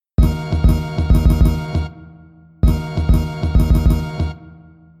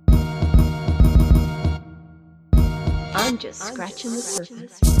I'm just scratching the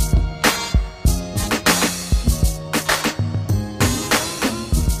surface.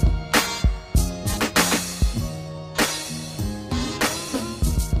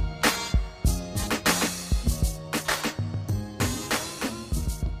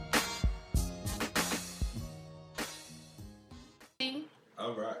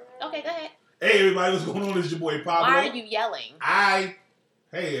 All right. Okay, go ahead. Hey, everybody, what's going on? It's your boy Pablo. Why are you yelling?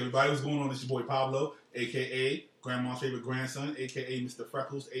 Hey, everybody, what's going on? It's your boy Pablo, A.K.A. Grandma's favorite grandson, A.K.A. Mr.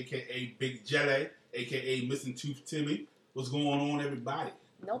 Freckles, A.K.A. Big Jelly, A.K.A. Missing Tooth Timmy. What's going on, everybody?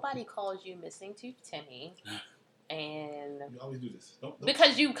 Nobody calls you Missing Tooth Timmy. And you always do this. Don't.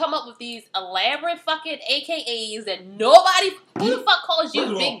 Because you come up with these elaborate fucking AKAs that nobody... Who the fuck calls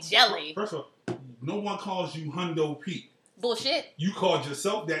you Big Jelly? First of all, no one calls you Hundo Pete. Bullshit. You called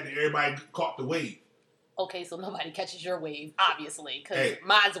yourself that and everybody caught the wave. Okay, so nobody catches your wave, obviously, because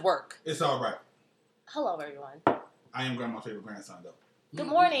mine's work. It's all right. Hello, everyone. I am Grandma's favorite grandson, though. Good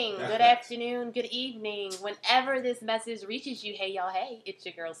morning, good afternoon, good evening. Whenever this message reaches you, hey, y'all, hey, it's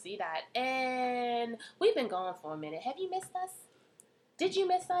your girl, C-Dot. And we've been gone for a minute. Have you missed us? Did you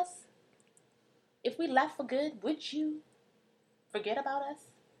miss us? If we left for good, would you forget about us?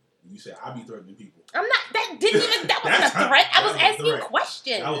 You said I be threatening people. I'm not. That wasn't a threat. I was asking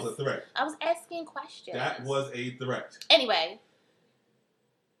questions. That was a threat. I was asking questions. That was a threat. Anyway,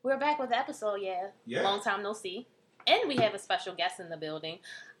 we're back with the episode, Yeah. Long time no see. And we have a special guest in the building.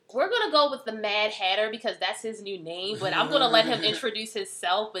 We're going to go with the Mad Hatter because that's his new name, but I'm going to let him introduce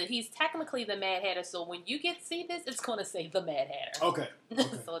himself, but he's technically the Mad Hatter, so when you get to see this, it's going to say the Mad Hatter. Okay.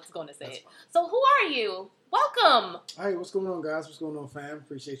 So it's going to say that's it. fine. So who are you? Welcome. Hey, what's going on, guys? What's going on, fam?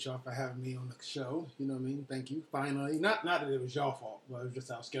 Appreciate y'all for having me on the show. You know what I mean? Thank you. Finally. Not that it was y'all fault, but it was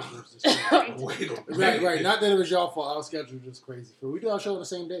just our schedule was just crazy. Right. Not that it was y'all fault. Our schedule was just crazy. We do our show on the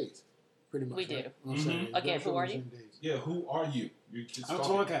same days. Pretty much. We do. Right? Again, who are you? Yeah, who are you? I'm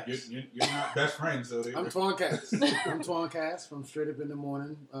Toinecast. You're not best friends, so I'm Toinecast. I'm Toinecast from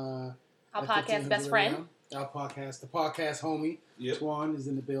Str8upindamorning. Our podcast, Best Friend. Our podcast, the podcast homie. Yep. Twan is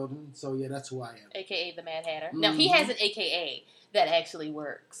in the building. So, yeah, that's who I am. A.K.A. the Mad Hatter. Now, he has an A.K.A. that actually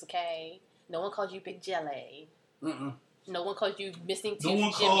works, okay? No one calls you Big Jelly. No one calls you Missing Tooth No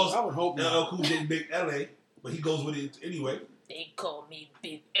one Jimmy. calls I would hope not. LL Cool J Big L.A., but he goes with it anyway. They call me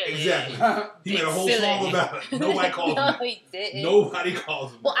Big L.A. Exactly. He made a whole silly. song about it. Nobody calls No, him. he didn't. Nobody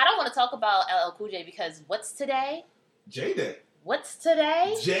calls him. Well, I don't want to talk about LL Cool J because what's today? J-Day. What's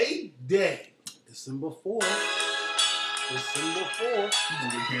today? J-Day. December 4th. December 4th. You can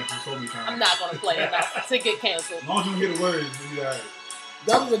get canceled so many times. I'm not going to play enough to get canceled. As long as you hear the words, you'll be all right.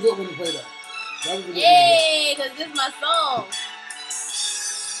 That was a good one to play, though. That was a good Yay, because this is my song.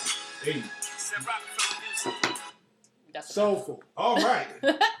 Hey. That's soulful. All right.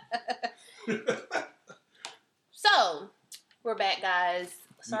 So, we're back, guys.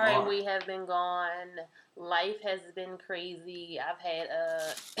 Sorry are. we have been gone. Life has been crazy. I've had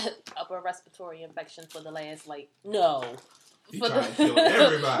a upper respiratory infection for the last, You trying to kill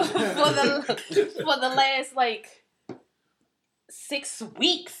everybody. for the last, 6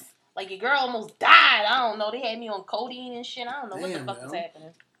 weeks. Like, your girl almost died. I don't know. They had me on codeine and shit. I don't know what the fuck is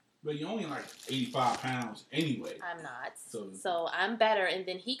happening. But you're only 85 pounds anyway. I'm not. So I'm better, and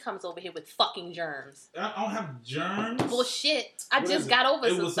then he comes over here with fucking germs. I don't have germs. Bullshit. I just got over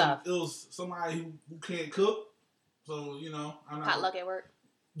some stuff. It was somebody who can't cook. So, I'm not. Potluck at work?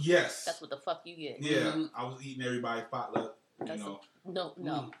 Yes. That's what the fuck you get. Yeah. I was eating everybody's potluck.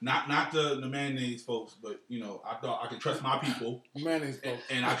 No. Not the mayonnaise folks, but, I thought I could trust my people. Mayonnaise folks.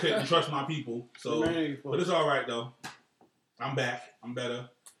 And I couldn't trust my people. So, but it's all right, though. I'm back. I'm better.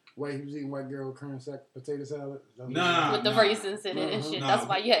 Wait, he was eating white girl current potato salad? Nah. With the raisins in it and shit. Nah. That's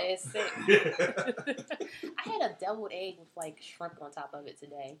why your ass sick. I had a deviled egg with shrimp on top of it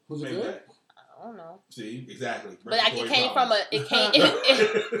today. Was it good? I don't know. See, exactly. But it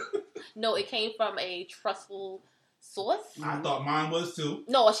came from a trustful source. I thought mine was too.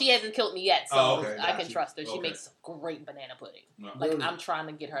 No, she hasn't killed me yet, so I can trust her. She Okay. makes great banana pudding. No. Really? I'm trying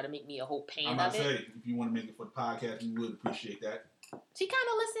to get her to make me a whole pan I'm of about it. to say, if you want to make it for the podcast, we would appreciate that. She kind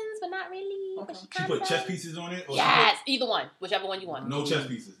of listens, but not really. Okay. But she She kind put of chess pieces on it? Or Yes, either one. Whichever one you want. No chess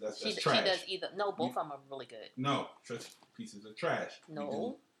pieces. That's trash. She does either. No, both of them are really good. No, chess pieces are trash.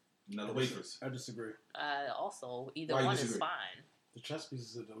 No. Another wafers. I disagree. Also, either Why you one is disagree? fine. The chess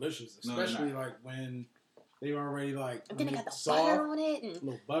pieces are delicious, No, they're especially when they already And then they got the soft, butter on it. a And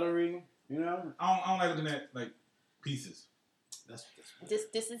little buttery, I don't like looking at pieces. That's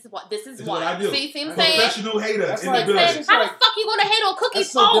this is what this is This is why. what I do. See what I'm saying? Professional hater That's in like- the building. It's How like- the fuck you gonna hate on cookies?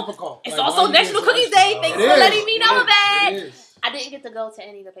 That's so difficult. It's Like, also why you National get so Cookies extra? Day. Thanks It for is. letting me know It that. is. I didn't get to go to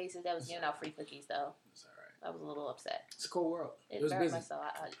any of the places that was giving out free cookies though. It's all right. I was a little upset. It's a cold world. It was very busy. much so.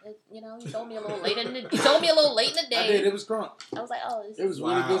 You told me a little late in the day. I did. It was crunk. I was like, oh, it was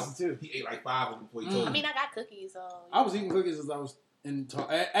really busy too. He ate like 5 of them before he told me. I mean, I got cookies. So I was eating cookies as I was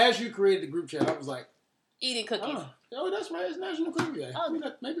as you created the group chat. I was like, eating cookies. Oh, that's right. It's National Cookie Day.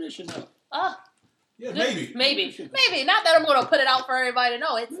 Oh. Maybe they should know. Oh. Yeah, maybe. Not that I'm going to put it out for everybody to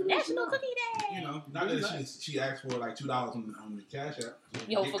know. It's National Cookie Day. Not that she asked for like $2 on the Cash App.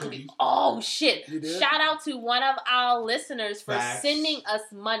 Yo, for cookies. Oh, shit. Shout out to one of our listeners for sending us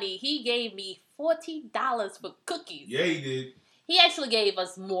money. He gave me $40 for cookies. Yeah, he did. He actually gave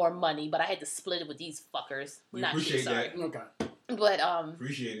us more money, but I had to split it with these fuckers. We appreciate that. Okay. But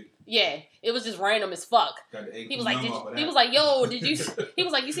appreciate it. Yeah, it was just random as fuck. He was like, yo, did you? He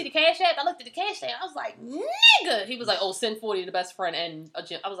was like, you see the Cash App? I looked at the Cash App. I was like, nigga. He was like, oh, send 40 to BestFriend and a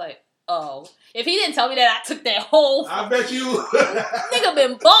gym. I was like, oh. If he didn't tell me that, I took that whole. I bet you. Nigga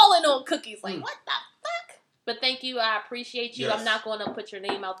been balling on cookies. Like, what the fuck? But thank you. I appreciate you. Yes. I'm not going to put your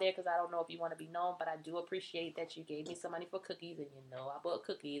name out there because I don't know if you want to be known, but I do appreciate that you gave me some money for cookies. And I bought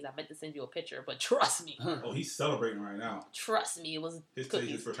cookies. I meant to send you a picture, but trust me. Oh, he's celebrating right now. Trust me. It was his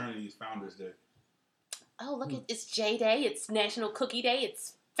fraternity's Founders Day. Oh, look, it's J Day. It's National Cookie Day.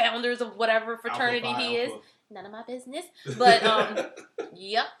 It's Founders of whatever fraternity he is. None of my business. But,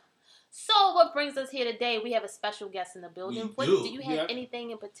 yep. So, what brings us here today? We have a special guest in the building. Do you have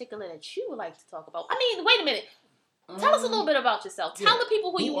anything in particular that you would like to talk about? I mean, wait a minute. Tell us a little bit about yourself. Tell the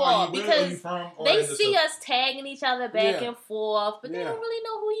people who you are. Because they see us tagging each other back and forth, but they don't really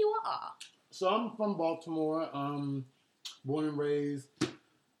know who you are. So, I'm from Baltimore. Born and raised.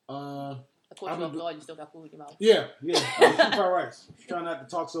 Of course, you you still got food in your mouth. Yeah. Fried rice. Try not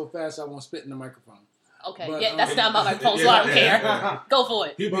to talk so fast I won't spit in the microphone. Okay, but, that's not my microphone, so I don't care. Go for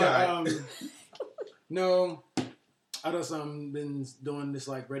it. No, I just been doing this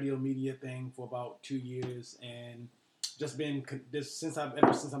like radio media thing for about 2 years, and just been ever since I've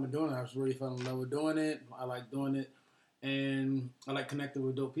been doing it, I was really fell in love with doing it. I like doing it, and I like connecting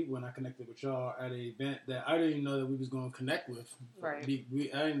with dope people, and I connected with y'all at an event that I didn't even know that we was going to connect with. Right. I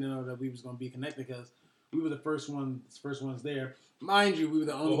didn't know that we was going to be connected because we were the first ones there. Mind you, we were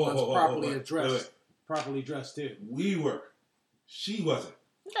the only ones properly dressed too. We were. She wasn't.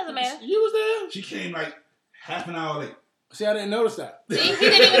 It doesn't matter. You was there? She came like half an hour late. See, I didn't notice that. See, he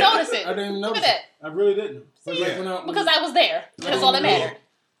didn't even notice it. I didn't even notice Look at it. I really didn't. See, because I was there. That's all that mattered.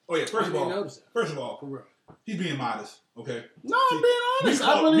 Oh yeah, first of all, for real. He's being modest, okay? No, I'm being honest.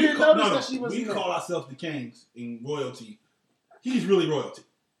 I really didn't notice that she wasn't there. We call ourselves the kings in royalty. He's really royalty.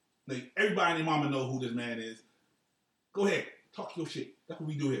 Like, everybody and their mama know who this man is. Go ahead. Talk your shit. That's what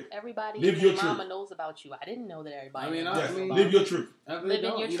we do here. Everybody and their mama knows about you. I didn't know that everybody live your truth. Live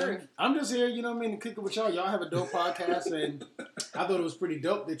in your truth. I'm just here, to kick it with y'all. Y'all have a dope podcast, and I thought it was pretty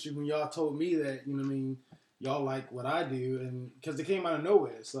dope that when y'all told me that, y'all like what I do, and because it came out of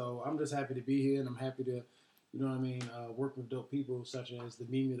nowhere. So I'm just happy to be here, and I'm happy to, work with dope people such as the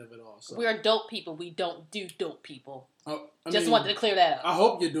meaning of it all. So. We are dope people. We don't do dope people. Oh, just wanted to clear that up. I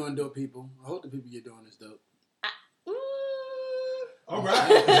hope you're doing dope people. I hope the people you're doing is dope. All right.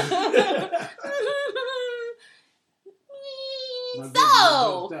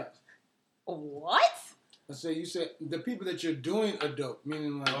 So, what? I say you said the people that you're doing are dope,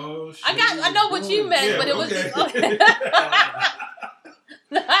 meaning like. Oh shit! I know what you meant, but it was just okay.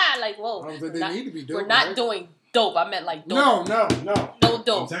 Like, whoa. They need to be dope. We're not doing dope. I meant like dope. No. No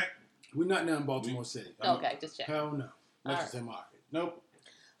dope. We're not now in Baltimore City. Okay, just check. Hell no. That's the market. Nope.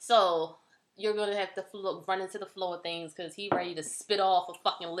 So. You're going to have to run into the flow of things because he ready to spit off a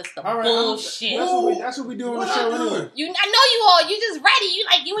fucking list of bullshit. That's what we do on the show anyway. I know you are. You just ready.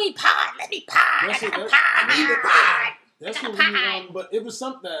 You ain't pod. Let me pod. I need the pod. That's what we do. But it was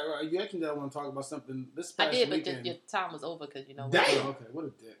something that, you actually didn't want to talk about something this past weekend. I did, but your time was over because Damn. Okay, what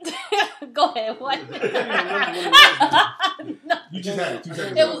a dick. Go ahead. What? You just had it.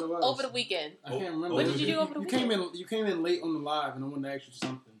 It was over the weekend. I can't remember. What did you do over the weekend? You came in late on the live, and I wanted to ask you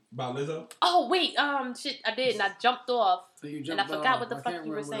something. About Lizzo? Oh, wait. Shit, I did, and I jumped off. So you jumped and I forgot what the fuck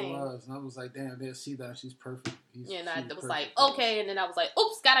you were saying. What it was. And I was like, damn, they'll see that. She's perfect. And I was like, okay. And then I was like,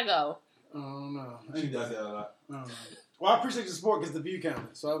 oops, gotta go. Oh, no. She does that a lot. Well, I appreciate your support because the view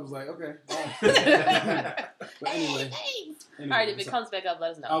counted. So I was like, okay. But anyway. All right, if it comes back up,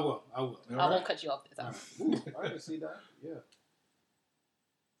 let us know. I will. I won't cut you off this time. Ooh, I didn't see that. Yeah.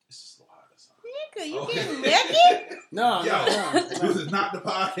 This is so hot. Nigga, you getting naked? No. This is not the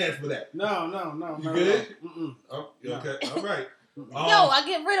podcast for that. No. You good? Oh, you okay? All right. I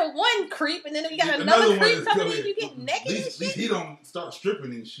get rid of one creep, and then we got another creep coming in. You get naked and shit? At least he don't start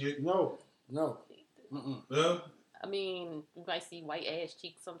stripping and shit. No. Well, I mean, you might see white ass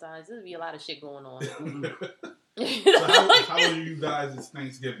cheeks sometimes. There'll be a lot of shit going on. So how are you guys this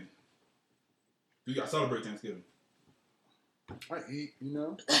Thanksgiving? Do you guys celebrate Thanksgiving? I eat, you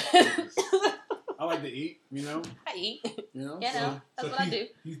know. I like to eat, you know. I eat. You know. That's what I do.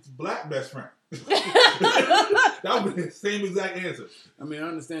 He's black best friend. That was the same exact answer. I mean, I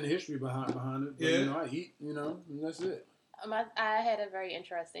understand the history behind it, but you know, I eat, you know, and that's it. I had a very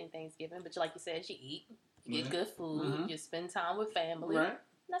interesting Thanksgiving, but like you said, you eat, you get good food, you spend time with family. Right.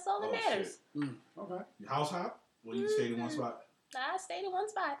 That's all that matters. Okay. Your house hop? Or you stayed in one spot? I stayed in one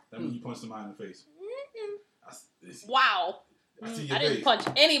spot. That means you punched somebody in the face. Wow. I didn't punch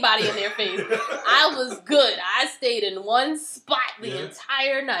anybody in their face. I was good. I stayed in one spot the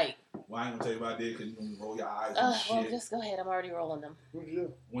entire night. Well, I ain't gonna tell you what I did because you're gonna roll your eyes and shit. Well, just go ahead. I'm already rolling them. What did you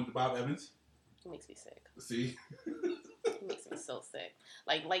do? Went to Bob Evans. It makes me sick. See? It makes me so sick.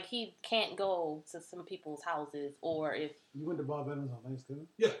 Like he can't go to some people's houses, or if you went to Bob Evans on Thanksgiving.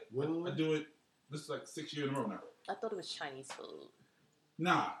 Yeah, I do it. This is like 6 years in a row now. I thought it was Chinese food.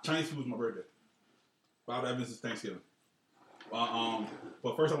 Nah, Chinese food was my birthday. Bob Evans is Thanksgiving.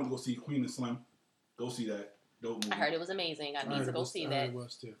 But first I want to go see Queen and Slim. Go see that dope movie. I heard it was amazing. I need to go see that. It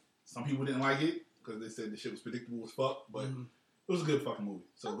was too. Some people didn't like it because they said the shit was predictable as fuck, but it was a good fucking movie.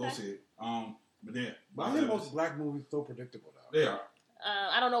 So go see it. But then, I think most black movies so predictable though. They are.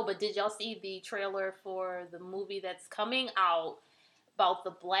 I don't know, but did y'all see the trailer for the movie that's coming out about the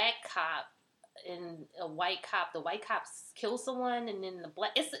black cop and a white cop? The white cops kill someone, and then the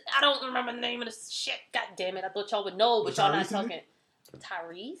black. I don't remember the name of this shit. God damn it! I thought y'all would know, but y'all not talking.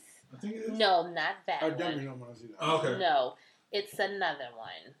 Tyrese? I think it is. No, not that one. I definitely don't want to see that. Oh, okay. No, it's another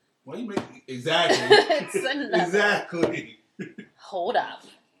one. Why you make exactly? It's another. Exactly. Hold up.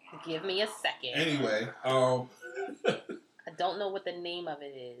 Give me a second. Anyway, I don't know what the name of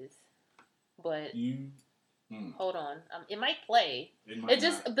it is, but hold on. It might play. It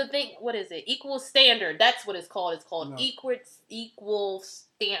just the thing. What is it? Equal Standard. That's what it's called. It's called Equal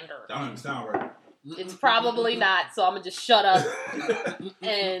Standard. That don't even sound right. It's probably not. So I'm gonna just shut up.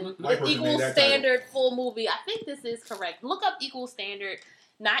 And Equal Standard full movie. I think this is correct. Look up Equal Standard.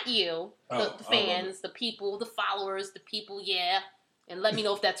 Not you, the fans, the people, the followers, the people. Yeah. And let me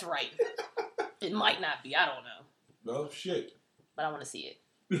know if that's right. It might not be. I don't know. Well, shit. But I want to see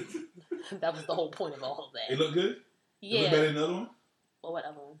it. That was the whole point of all of that. It look good? Yeah. It look better than the other one? Well, what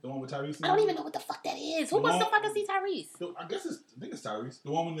other one? The one with Tyrese? I don't even know what the fuck that is. Who wants to fucking see Tyrese? I think it's Tyrese.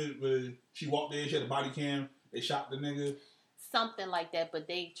 The one where she walked in, she had a body cam, they shot the nigga. Something like that, but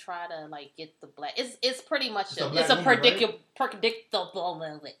they try to like get the black. It's pretty much it's a predictable.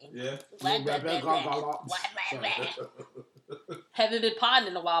 Yeah. Haven't been podding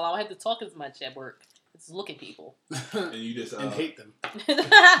in a while. I don't have to talk as much at work. It's look at people and you just and hate them.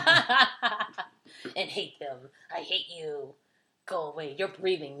 And hate them. I hate you. Go away. You're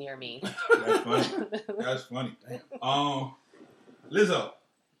breathing near me. That's funny. That's funny. Lizzo,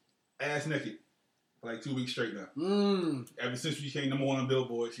 ass naked. For like 2 weeks straight now. Ever since she came number one on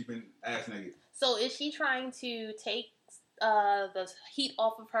Billboard, she's been ass naked. So is she trying to take the heat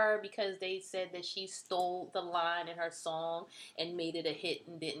off of her because they said that she stole the line in her song and made it a hit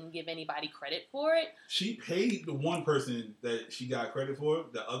and didn't give anybody credit for it? She paid the one person that she got credit for.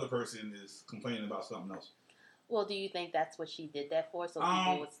 The other person is complaining about something else. Well, do you think that's what she did that for, so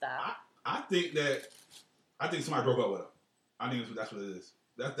people would stop? I think somebody broke up with her. I think that's what it is.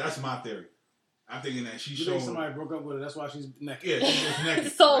 That's my theory. I'm thinking that she showed. Somebody broke up with her. That's why she's naked. Yeah, she's just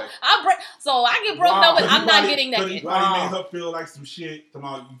naked. So like, I get broken up with. I'm not getting naked. He probably made her feel like some shit. Talking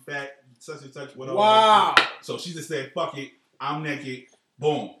about you fat, such and such, whatever. Wow. So she just said, "Fuck it, I'm naked."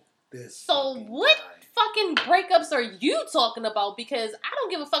 Boom. So what fucking breakups are you talking about? Because I don't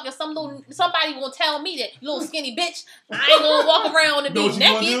give a fuck if somebody will tell me that, you little skinny bitch, I ain't gonna walk around and be naked.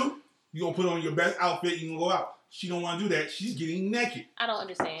 Know what you gonna do? You gonna put on your best outfit. You gonna go out. She don't want to do that. She's getting naked. I don't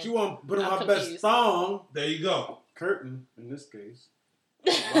understand. She want to put on her best thong. There you go. Curtain, in this case.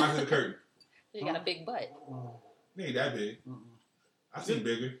 Why is it a curtain? You got a big butt. It ain't that big. I've seen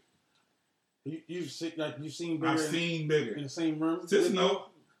bigger. You've seen bigger. I've seen bigger. In the same room? Just know,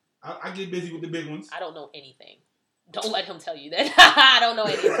 I get busy with the big ones. I don't know anything. Don't let him tell you that. I don't know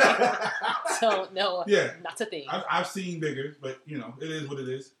anything. Don't know. Yeah. Not a thing. I've seen bigger, but, it is what it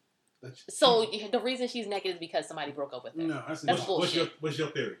is. So the reason she's naked is because somebody broke up with her. No, that's bullshit. What's your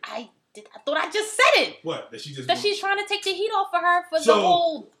theory? I thought I just said it. What? That she's trying to take the heat off of her for the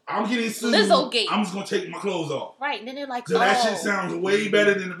whole I'm getting sued. Lizzo gate. I'm just gonna take my clothes off. Right, and then they're like, so that shit sounds way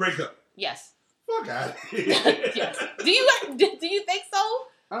better than the breakup. Yes. Fuck out of here. Yes. Do you think so?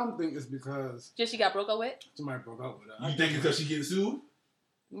 I don't think it's because just she got broke up with. Somebody broke up with her. You think it's because she getting sued?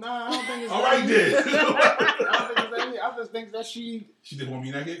 No, I don't think it's all right then. I don't think it's I just think that she just want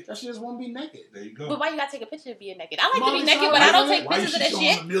to be naked. That she just want to be naked. There you go. But why you gotta take a picture of being naked? I like to be naked, but I don't take pictures of that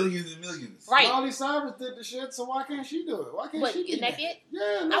shit. Millions and millions. Right. Miley Cyrus did the shit, so why can't she do it? Why can't she be naked?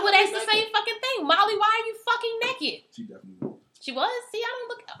 Yeah, I would ask the same fucking thing. Molly, why are you fucking naked? She definitely was. She was? See,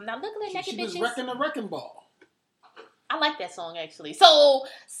 I'm not looking at naked bitches. She was wrecking the wrecking ball. I like that song, actually. So,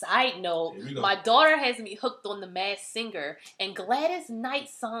 side note, my daughter has me hooked on The Masked Singer, and Gladys Knight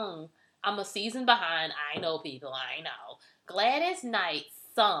sung, I'm a season behind, I know people, I know. Gladys Knight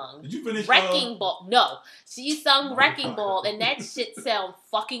sung Did you finish Wrecking Ball. No, she sung Wrecking Ball, and that shit sound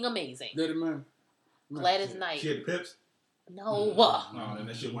fucking amazing. Did it, man? Gladys Knight. She had the pips? No. No, then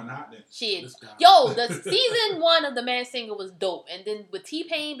that shit went hot then. Shit. Yo, the season 1 of The Masked Singer was dope, and then with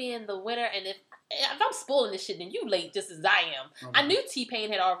T-Pain being the winner, and if I'm spoiling this shit, then you late just as I am. Okay. I knew T-Pain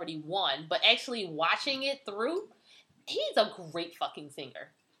had already won, but actually watching it through, he's a great fucking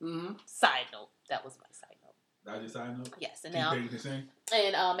singer. Mm-hmm. Side note. That was my side note. That was your side note? Yes, and now, T-Pain can sing?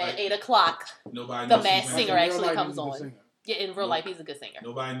 And at 8 o'clock, The Masked Singer actually comes on. Yeah, in real life, he's a good singer.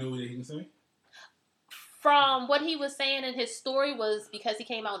 Nobody knew that he can sing? From what he was saying in his story was because he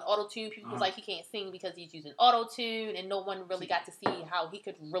came out in auto-tune, people was like, he can't sing because he's using auto-tune, and no one really got to see how he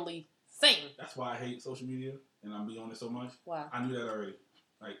could really sing. That's why I hate social media, and I'm be on it so much. Wow. I knew that already.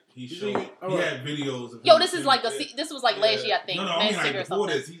 Like, he had videos of Yo, this is like this was like last year, I think. No, I mean like before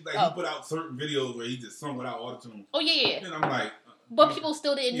this. He put out certain videos where he just sung without auto-tune. Oh, yeah. And I'm like... But people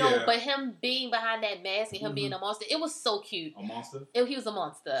still didn't know. But him being behind that mask and him being a monster, it was so cute. A monster? He was a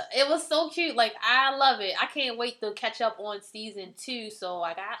monster. It was so cute. Like, I love it. I can't wait to catch up on season 2. So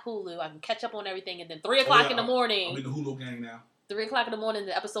I got Hulu. I can catch up on everything. And then 3 o'clock in the morning. I'm in the Hulu gang now. 3 o'clock in the morning,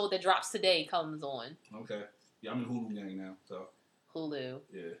 the episode that drops today comes on. Okay. Yeah, I'm in the Hulu gang now. So Hulu.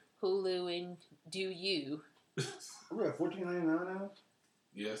 Yeah. Hulu and do you. We're at $14.99 now?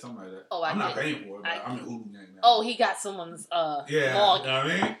 Yeah, something like that. Oh, I'm not paying for it, but I'm in Hulu gang now. Oh, he got someone's log. You know what I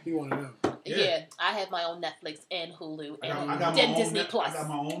mean? He wanted them. Yeah, I have my own Netflix and Hulu and Disney Plus. I got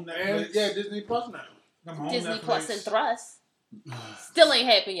my own Netflix. Yeah, Disney Plus now. Got my own Disney Netflix. Plus and Thrust. Still ain't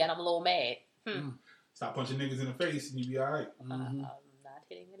happened yet. I'm a little mad. Stop punching niggas in the face and you be alright. I'm not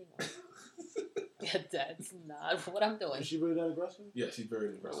hitting anyone. That's not what I'm doing. Is she really that aggressive? Yeah, she's very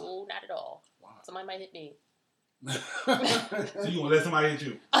aggressive. No, not at all. Wow. Somebody might hit me. So you gonna let somebody hit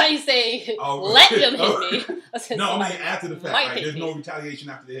you? I ain't say let them hit me. No, I mean after the fact. Like, there's no retaliation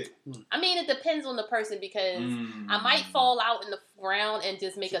after the hit. I mean, it depends on the person because I might fall out in the ground and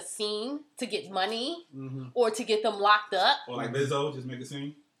just make a scene to get money or to get them locked up. Or like Lizzo, just make a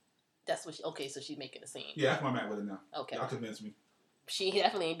scene. That's what okay, so she's making a scene. Yeah, that's why I'm at with it now. Okay. Y'all convince me. She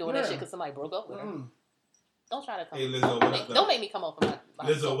definitely ain't doing that shit because somebody broke up with her. Don't try to come. Hey Lizzo, what up though? Don't make me come up with my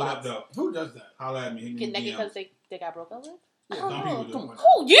Lizzo, what up though? Who does that? Holla at me. Get naked because they got broke up with? Yeah, some people do.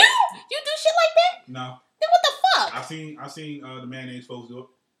 Who, you? You do shit like that? No. Then what the fuck? I've seen the mayonnaise folks do it.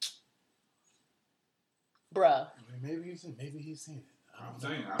 Bruh. Maybe he's seen it. I'm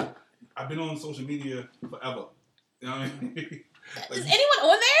saying, I've been on social media forever. You know what I mean? Like, is anyone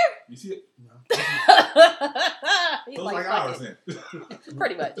on there? You see it? No. He's like ours then.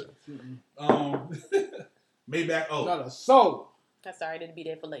 Pretty much. Maybach O. Not a soul. I'm sorry, I didn't be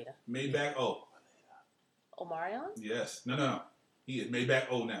there for later. Maybach O. Omarion? Yes. No. He is Maybach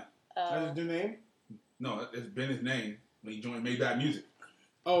O now. That's his new name? No, it's been his name when he joined Maybach Music.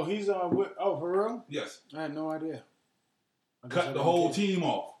 Oh, he's for real? Yes. I had no idea. Cut the whole team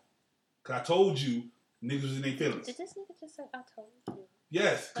off. Cause I told you niggas was in their feelings. Did this nigga just say I told you?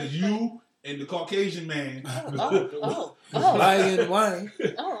 Yes, cause you and the Caucasian man. Oh. Lying wine.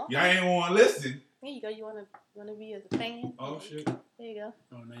 Oh. Y'all ain't want to listen. Here you go. You wanna be a fan? Oh shit. There you go.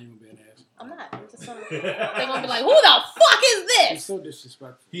 Oh, now you gonna be an asshole. I'm not. I'm just gonna. They're gonna be like, who the fuck is this? He's so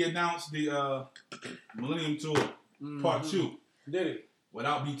disrespectful. He announced the Millennium Tour Part 2. Did he?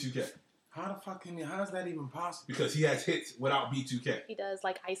 Without B2K. How the fuck how is that even possible? Because he has hits without B2K. He does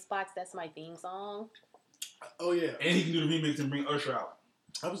like Icebox. That's my theme song. Oh yeah. And he can do the remix and bring Usher out.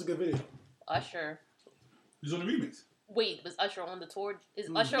 That was a good video. Usher. He's on the remix. Wait, was Usher on the tour? Is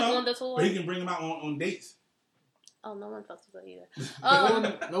Usher on the tour? But he can bring him out on dates. Oh, no one fucks with that either.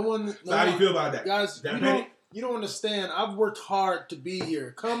 No one. So how do you feel about that? Guys, you don't understand. I've worked hard to be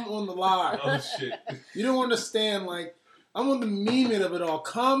here. Come on the live. Oh, shit. You don't understand, like, I'm on the meaning of it all.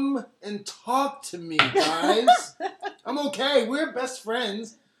 Come and talk to me, guys. I'm okay. We're best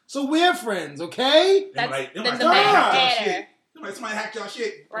friends. So we're friends, okay? That's the matter. Somebody hacked y'all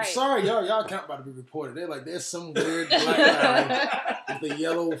shit. Right. I'm sorry, y'all account about to be reported. They're like, there's some weird black guy with a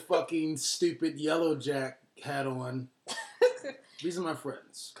yellow fucking stupid yellow jack hat on. These are my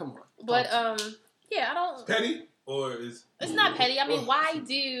friends. Come on. But yeah, I don't. Petty or is it's not petty. I mean, why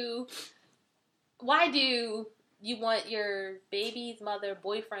do you want your baby's mother,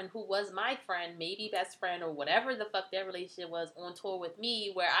 boyfriend, who was my friend, maybe best friend, or whatever the fuck their relationship was, on tour with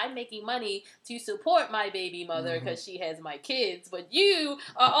me, where I'm making money to support my baby mother because she has my kids. But you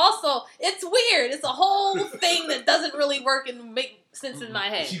are also, it's weird. It's a whole thing that doesn't really work and make sense in my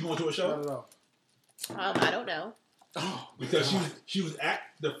head. Is she going to a show? Not at all. I don't know. Oh, because she was at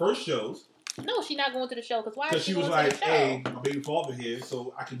the first shows. No, she's not going to the show because why? Because Is she was going like, to the show? "Hey, my baby father here,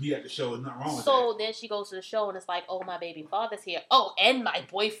 so I can be at the show. There's nothing wrong with that." So then she goes to the show and it's like, "Oh, my baby father's here. Oh, and my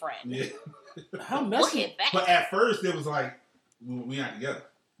boyfriend." Yeah. How Look messy. at that. But at first, it was like, "We not together.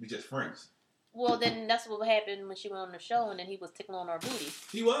 We just friends." Well, then that's what happened when she went on the show and then he was tickling on her booty.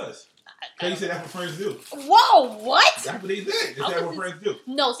 He was. He said that's what friends do. Whoa, what? That's what they did. That's what friends do.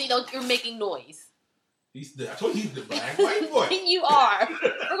 No, see, you're making noise. I told you he's the black white boy. You are.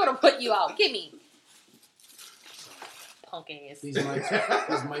 We're going to put you out. Give me. Punk ass. These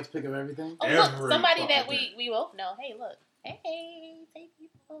mics pick up everything. Oh, look, somebody that we both know. Hey, look. Hey, thank you.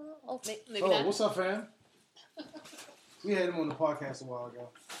 Oh, maybe not. What's up, fam? We had him on the podcast a while ago.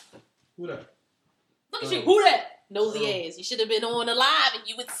 Who that? Look at you. Who that? Nosy ass. You should have been on the live and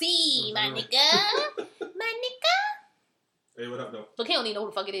you would see, my nigga. My nigga. Hey, what up, though? Look, he don't even know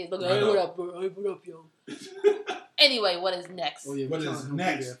who the fuck it is. Look, hey, what up, bro? Hey, what up, yo? Anyway, what is next? Oh, yeah, what is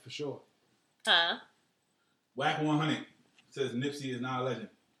next? There for sure. Huh? Whack 100 says Nipsey is not a legend.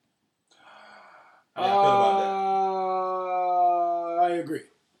 How y'all feel about that? I agree.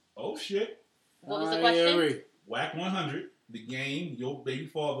 Oh, shit. What was the question? I agree. Whack 100, the game, your baby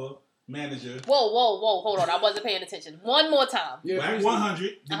father, manager. Whoa. Hold on. I wasn't paying attention. One more time. Yeah, Whack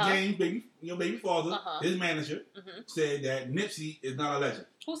 100, the game, your baby father, his manager, said that Nipsey is not a legend.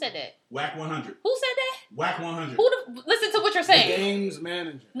 Who said that? Whack 100. Who said that? Whack 100. Listen to what you're saying. The game's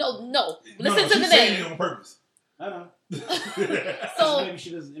manager. No. Listen to the she's name. saying it on purpose. I know. So maybe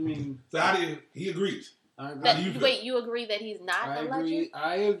she doesn't. I mean, so how do he agrees? I agree. Wait, you agree that he's not a legend?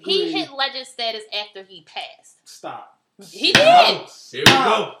 I agree. He hit legend status after he passed. Stop. He did. Here we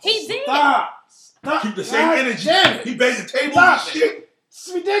go. He did. Stop. Keep the same energy. He banged the table. Stop. Shit. It's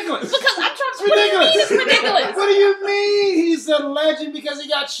ridiculous. Because I'm trying to. It's ridiculous. It's ridiculous. What do you mean he's a legend because he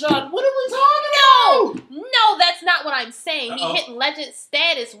got shot? What are we talking about? No, that's not what I'm saying. Uh-oh. He hit legend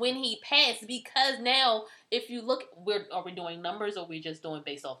status when he passed because now, if you look, are we doing numbers or are we just doing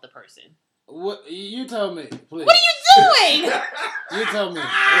based off the person? What you tell me, please. What are you doing? You tell me.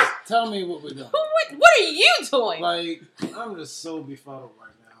 Tell me what we're doing. What are you doing? Like, I'm just so befuddled right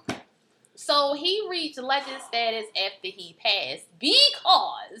now. So he reached legend status after he passed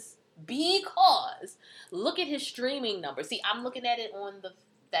because look at his streaming numbers. See, I'm looking at it on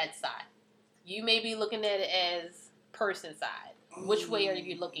that side. You may be looking at it as person side. Which way are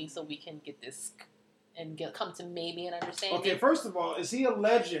you looking so we can get this and come to maybe an understanding? Okay, first of all, is he a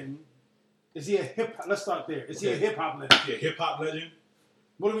legend? Is he a hip hop? Let's start there. Is he a hip hop legend? Yeah, hip hop legend.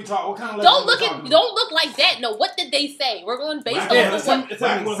 What are we talking? What kind of legend? Don't look like that. No, what did they say? We're going based on it's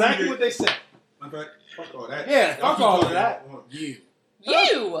exactly what they said. Okay, fuck all that. Yeah, fuck all of that. You.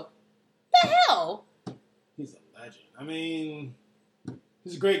 The hell? He's a legend. I mean,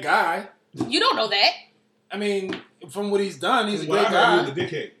 he's a great guy. You don't know that. I mean, from what he's done, he's a Well, great guy. He was a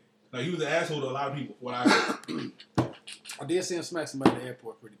dickhead. Like, he was an asshole to a lot of people. What I heard. I did see him smack somebody at the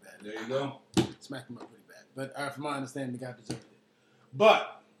airport pretty bad. There you go. Smacked him up pretty bad. But from my understanding, the guy deserved it.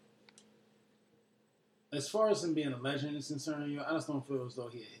 But as far as him being a legend is concerned, I just don't feel as though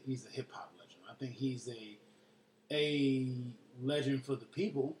he's a hip hop legend. I think he's a legend for the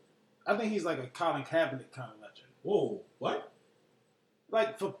people. I think he's like a Colin Kaepernick kind of legend. Whoa, what?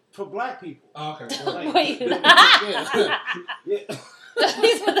 Like for black people. Oh, okay. Like, wait. Yeah.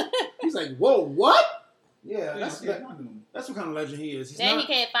 He's like, whoa, what? Yeah, that's what kind of legend he is. Then he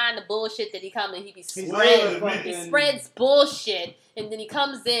can't find the bullshit that he comes and he spreads bullshit, and then he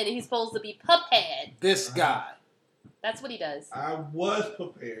comes in and he's supposed to be puphead. This guy. That's what he does. I was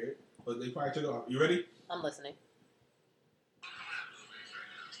prepared, but they probably took it off. You ready? I'm listening.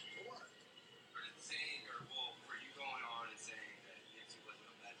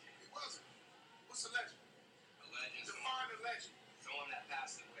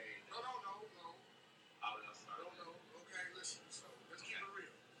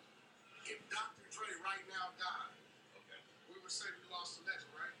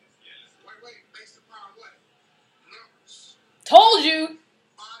 Told you.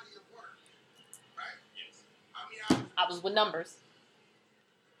 Body of work, right? Yes. How many hours? I was with numbers.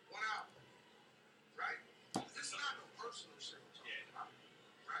 1 hour, right? This is not no personal shit I'm talking about,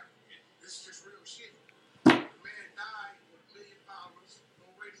 right? This is just real shit. The man died with $1 million,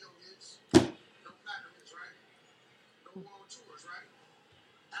 no radio hits, no platinum hits, right? No world tours, right?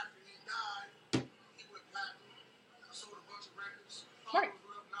 After he died, he went platinum,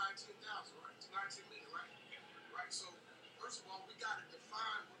 first of all, we gotta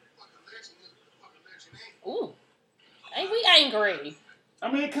define what the fuck a legend is, what the fuck a legend ain't. Ooh. Ain't we angry? I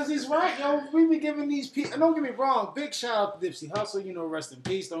mean, because he's right, yo. We be giving these people. Don't get me wrong. Big shout out to Nipsey Hussle. You know, rest in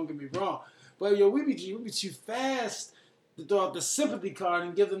peace. Don't get me wrong. But yo, we be too fast to throw out the sympathy card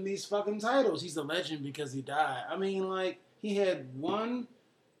and give them these fucking titles. He's a legend because he died. I mean, like, he had one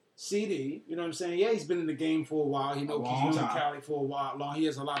CD. You know what I'm saying? Yeah, he's been in the game for a while. He's known in Cali for a while long. He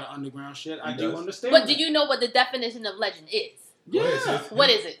has a lot of underground shit. I do understand. But do you know what the definition of legend is? Yeah.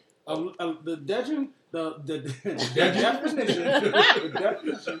 What is it? The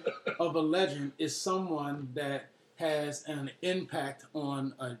definition of a legend is someone that has an impact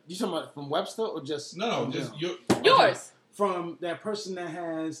on you talking about from Webster or just just yours from that person that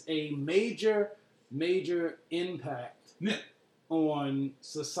has a major impact on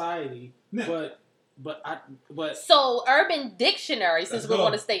society, but so Urban Dictionary, since we're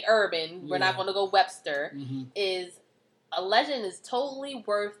going to stay urban, we're not going to go Webster, is a legend is totally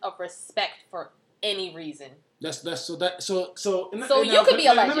worth of respect for any reason. So you could be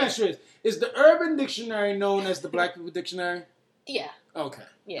a legend. Let me ask you this. Is the Urban Dictionary known as the Black People Dictionary? Yeah. Okay.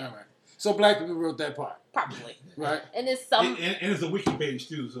 Yeah. All right. So black people wrote that part. Probably. Right. And it's some and it's a wiki page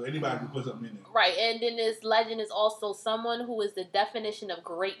too, so anybody can put something in there. Right. And then this legend is also someone who is the definition of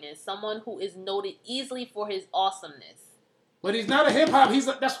greatness, someone who is noted easily for his awesomeness. But he's not a hip hop.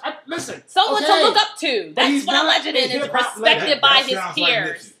 Listen. Someone to look up to. That's what a legend is. Is respected by his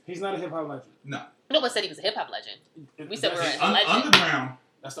peers. Like he's not a hip hop legend. No. No one said he was a hip hop legend. We said we're a legend. Underground.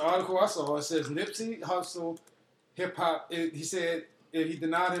 That's the article I saw. It says Nipsey Hussle, hip hop. He said he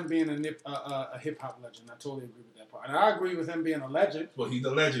denied him being a hip hop legend. I totally agree with that part, and I agree with him being a legend. Well, he's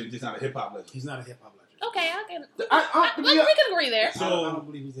a legend, just not a hip hop legend. He's not a hip hop legend. Okay, we can agree there. So I don't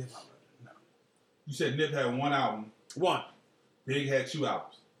believe he's a hip hop legend. No. You said Nip had one album. One. Big had 2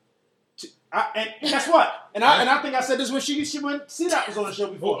 albums. And guess what? And I think I said this when she went see that was on the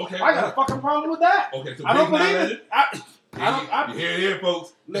show before. Oh, okay. I got a fucking problem with that. Okay, so I don't Big believe legend? it. I You hear it here,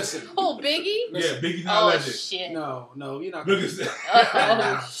 folks. Listen. Who, Biggie? Yeah, Biggie's not a legend. Oh shit. No, you're not. Look at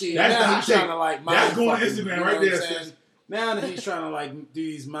that. See, That's now he's trying to like mind that's going to fucking, Instagram you know right what there. I'm saying? Now that he's trying to like do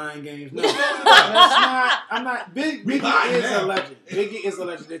these mind games. No, that's not. I'm not. Biggie is a legend. Biggie is a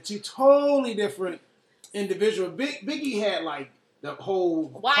legend. They're two totally different individuals. Biggie had like the whole.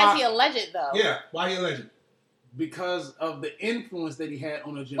 Why is he a legend though? Yeah, why he a legend? Because of the influence that he had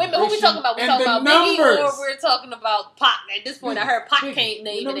on a generation. Wait a minute, who we talking about? We talking about Biggie or we're talking about Pac? At this point, I heard Pac can't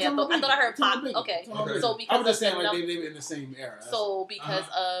name it. I thought I heard Pac. Okay. So because I was just saying like they live in the same era. So because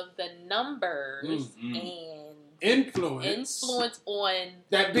of the numbers and influence on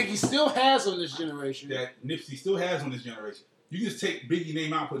that Biggie still has on this generation. That Nipsey still has on this generation. You just take Biggie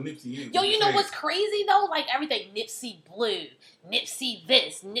name out, put Nipsey in. Yo, you know what's crazy though? Like everything, Nipsey Blue, Nipsey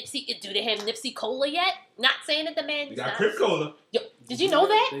this, Nipsey. Do they have Nipsey Cola yet? Not saying that the man. They got Crip Cola. Yo, did you know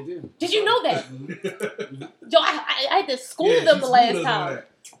that? They do. Did you know that? Yo, I had to school them the last time.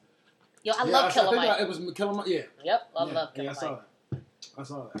 Yo, I love Killer Mike. It was Killer Mike. Yeah. Yep, I love Killer Mike. I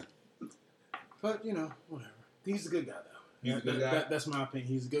saw that. But you know, whatever. He's a good guy though. He's a good guy. That's my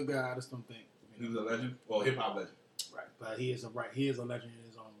opinion. He's a good guy. I just don't think he was a legend. Well, hip hop legend. Right, but he is a legend in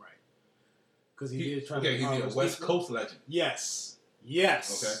his own right. Because he did try to. Okay, he's a West Coast legend. Yes. Okay.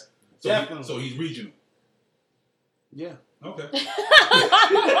 So definitely. So he's regional. Yeah. Okay.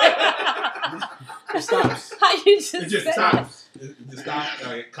 It stops. How you It just stops. It just stops.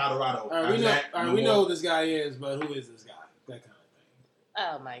 Like Colorado. All right, we know who this guy is, but who is this guy? That kind of thing.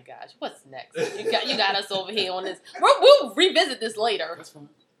 Oh my gosh, what's next? You got us over here on this. We'll revisit this later. That's fine.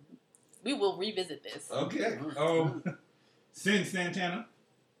 We will revisit this. Okay. Sin Santana.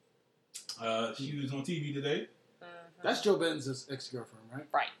 She was on TV today. Mm-hmm. That's Joe Benton's ex-girlfriend, right?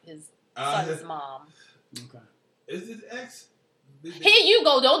 Right, his son's mom. Okay. Is his ex? Here you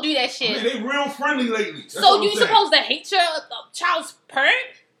go. Don't do that shit. I mean, they real friendly lately. That's so you supposed to hate your child's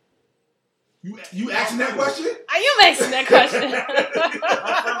parent? You asking that question? Are you asking that question?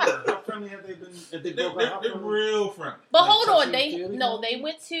 How friendly have they been? If they broke up, they're real friendly. But hold on, they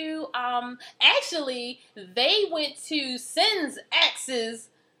went to actually they went to Sin's ex's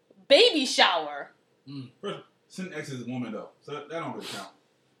baby shower. Sin ex is a woman though, so that don't really count.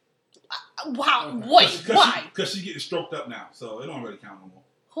 Wow, wait, why? Because she's getting stroked up now, so it don't really count no more.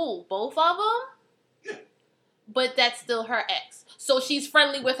 Who? Both of them? Yeah. But that's still her ex. So she's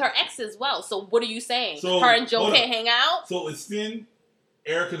friendly with her ex as well. So what are you saying? So, her and Joe can't hang out? So is Sin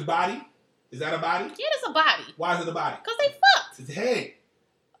Erica's body? Is that a body? Yeah, it's a body. Why is it a body? Because they fucked. It's head.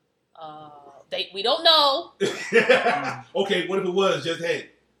 We don't know. Okay, what if it was just head?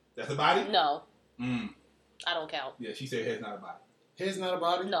 That's a body? No. I don't count. Yeah, she said head's not a body. Head's not a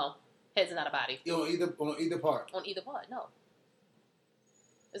body? No. Head's not a body. On either part? On either part, no.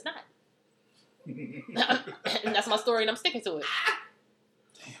 It's not. That's my story, and I'm sticking to it.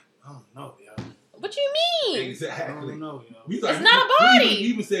 Damn, I don't know, yo. What you mean? Exactly. I don't know, yo. It's not a body.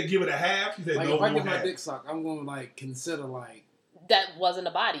 You even said give it a half. She said Like, no, if I no get my half. dick sucked, I'm going to, like, consider, like... That wasn't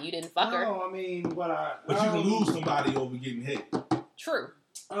a body. You didn't fuck her. No, I mean, but you can lose somebody over getting hit. True.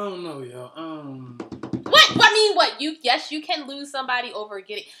 I don't know, yo. What? I mean, what? Yes, you can lose somebody over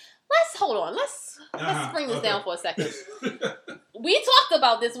getting... Hold on. Let's bring this down for a second. We talked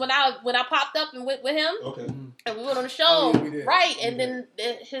about this when I popped up and went with him. Okay. And we went on the show. Oh, yeah, we did. Right. We And did.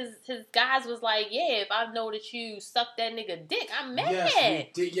 then his guys was like, yeah, if I know that you sucked that nigga dick, I'm mad.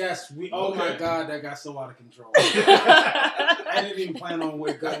 Yes, we did. Oh, Okay. my God, that got so out of control. I didn't even plan on going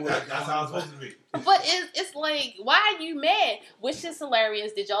with it. That's how it's supposed to be. But it's like, why are you mad? Which is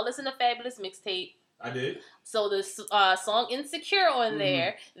hilarious. Did y'all listen to Fabulous Mixtape? I did. So the song Insecure on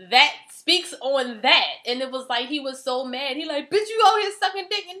there, that speaks on that. And it was like, he was so mad. He like, bitch, you out here sucking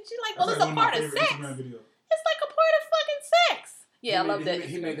dick. And she's like, well, That's it's like a one part my of favorite sex. Instagram videos. It's like a part of fucking sex. Yeah, I love that.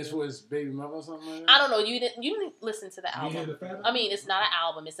 He made this for his baby mother or something like that? I don't know. You didn't listen to the You hear album. the Fabulous? I mean, it's not an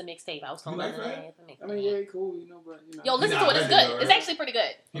album. It's a mixtape. I was You talking like about Fab? it's a mixtape. I mean, yeah, cool, you know, but, you know. Yo, listen He to not it. a It's legend, good. though, It's right? actually pretty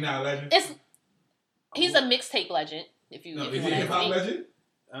good. He not a legend? He's a mixtape legend. If you No, if is you he a want hip to hop ask me.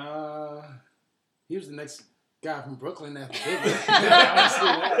 legend? He was the next guy from Brooklyn after Biggie.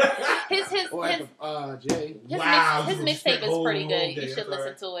 His Or after Jay. his mixtape is pretty good. You should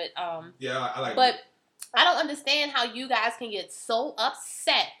listen to it. Yeah, I like But it. I don't understand how you guys can get so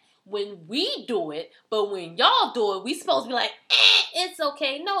upset when we do it, but when y'all do it, we supposed to be like, it's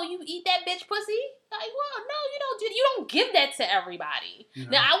okay. No, you eat that bitch pussy. Like, well, no, you don't give that to everybody. No.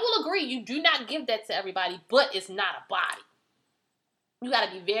 Now, I will agree, you do not give that to everybody, but it's not a body. You got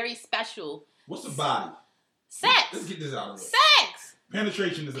to be very special. What's a body? Sex. Let's get this out of the way. Sex.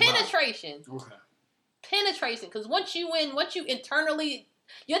 Penetration is a body. Penetration. Okay. Penetration. Because once you internally,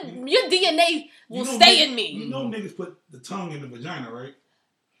 your DNA will You know stay niggas- in me. You know niggas put the tongue in the vagina, right?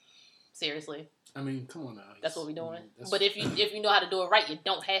 Seriously. I mean, come on now. That's what we doing. That's- But if you know how to do it right, you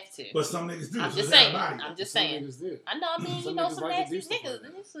don't have to. But some niggas do. I'm so just they have saying. body. I'm just some saying. niggas do. I know. I mean, Some you know, niggas some like to nasty do stuff niggas. like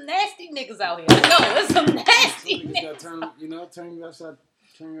that. There's some nasty niggas out here. I know. There's some nasty Some niggas niggas. got turn you outside,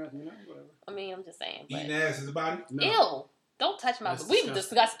 turn you out, you know, whatever. I mean, I'm just saying. But Eating ass is a body? No. ew. Don't touch my That's booty. We've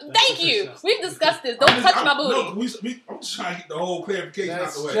disgusting. discussed. That's Thank you. disgusting. We've discussed this. Don't touch my booty. No, I'm just trying to get the whole clarification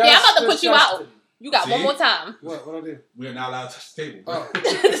That's out the way. Yeah, I'm about to put you out. disgusting. You got one See? more time. What I do? We are not allowed to touch the table. Bro.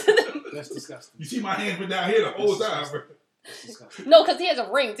 Oh, that's disgusting. You see my hands been down here the whole time, bro. That's disgusting. No, because he has a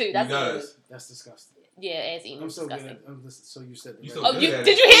ring too. That's He what it does. is. That's disgusting. Yeah, ass eating I'm is so good disgusting. at. So you said the You right so Oh, good you at it.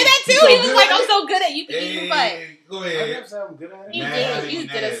 did you hear that too? You so He was good like, at "I'm it? so good at you can eat butt." Hey, go I ahead. never said I'm good at it. You Nah, did. you You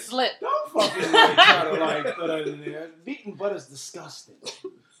did a nasty. slip. Don't fucking try to like throw that in there. Beating butt is disgusting.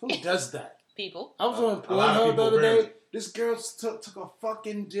 Who does that? People. I was on A lot of Pornhub the people, other apparently. day. This girl took a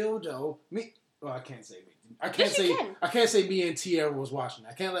fucking dildo. Well, I can't say me. I can't Yes, you say. can. I can't say me and Tierra was watching.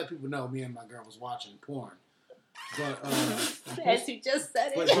 I can't let people know me and my girl was watching porn. But As you just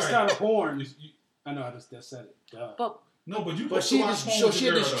said but it. this kind of porn. You- I know I just said it. Duh. But No, but you But she had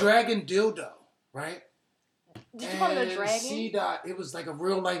this dragon dildo, right? did you call it a And dragon? C-Dot, it was like a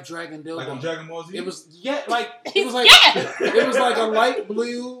real life dragon dildo. Like on Dragon Ball Z? It was it was like Yeah! it was like a light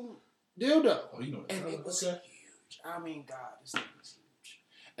blue dildo. Oh, you know that. And it was Okay. huge. I mean, God, this thing was huge.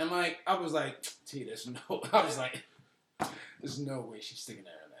 And like I was like, there's no way she's sticking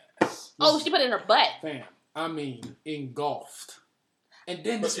that in her ass. Oh, she put it in her butt. Fam, I mean, engulfed. And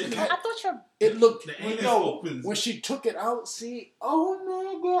then this But I thought your it looked The anus no, opens. when she took it out, see, oh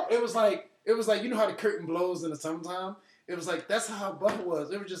my God. It was like you know how the curtain blows in the summertime? It was like that's how her butt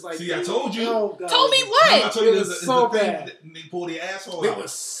was. It was just like See, I told you. Oh, God. told me Remember what? I told you It there's was a so thing bad. that they pull the asshole It out.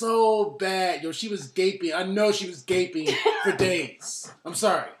 was so bad. Yo, she was gaping. I know she was gaping for days. I'm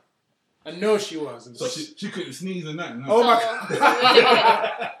sorry. I know she was. So she couldn't sneeze or nothing. Oh my So-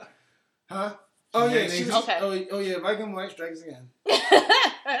 God. Huh? Oh She yeah, had she was. Okay. Oh yeah, Viking White strikes again.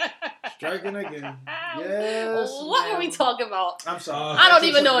 Striking again. Yes. What were we ma'am. talking about? I'm sorry. I don't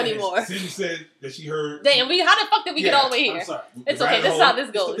even know Yes. anymore. Sin said that she heard. Damn, how the fuck did we get Yeah, all the way I'm here? sorry. It's the okay, rabbit this is hole. how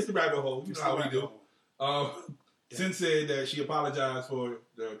this goes. It's the rabbit hole. You know how we do. Yeah. Sin said that she apologized for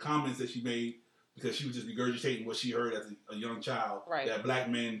the comments that she made because she was just regurgitating what she heard as a young child. Right. That black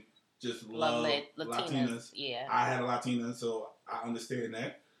men just Love love Latinas. Latinas. Yeah. I had a Latina, so I understand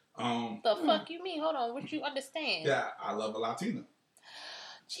that. The fuck you mean? Hold on, what you understand? Yeah, I love a Latina.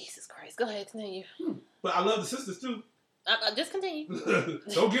 Jesus Christ. Go ahead, continue. But I love the sisters too. Just continue.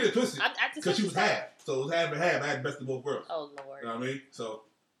 Don't get it twisted. I just Because she was half. So it was half and half. I had best of both worlds. Oh, Lord. You know what I mean? So,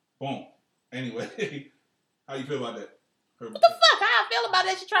 boom. Anyway, how you feel about that? What the fuck? How I feel about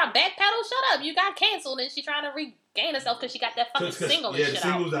that? She trying to backpedal? Shut up. You got canceled and she trying to regain herself because she got that fucking single and shit out. Yeah,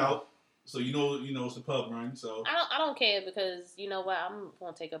 the single's out. So you know it's a pub run. So I don't care because you know what? I'm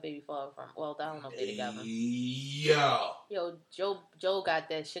gonna take a baby father from. Well, I don't know if they together. Yo, Joe got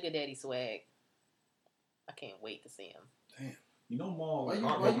that sugar daddy swag. I can't wait to see him. Damn. You know, Maul why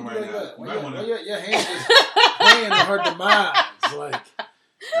heartbroken right now. Why your hands is playing on her demise? Like,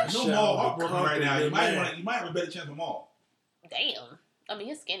 you know, Maul heartbroken right now. You might have a better chance with Maul. Damn. I mean,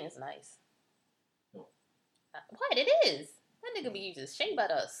 his skin is nice. What? It is. That nigga be using shea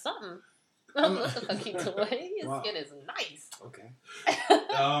butter or something. What the fuck you doing? His skin is nice. Okay.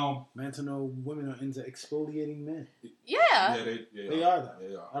 Man to know women are into exfoliating men. Yeah. Yeah, they are that.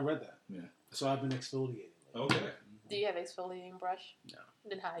 They are. I read that. Yeah. So I've been exfoliating. Okay. Do you have exfoliating brush? No.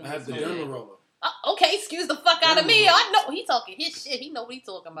 Then how you I have the derma roller. Okay, excuse the fuck out of me. I know he talking his shit. He know what he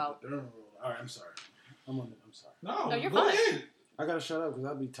talking about. The derma roller. All right, I'm sorry. I'm sorry. No, you're go fine. ahead. I gotta shut up because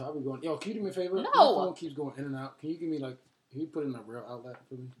I'll be going. Yo, can you do me a favor? No. My phone keeps going in and out. Can you give me can you put in a real outlet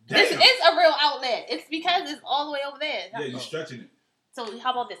for me? This is a real outlet. It's because it's all the way over there. Yeah, you're stretching it. So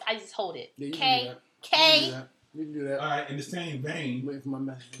how about this? I just hold it. Yeah, K. You can do that. All right, in the same vein, Waiting for my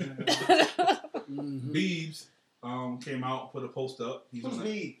message. Biebs came out and put a post up. Who's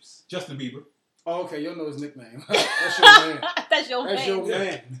Biebs? Justin Bieber. Oh, okay, you'll know his nickname. That's your man. That's your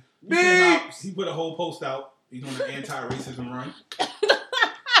man. Biebs! He put a whole post out. He's on an anti-racism run.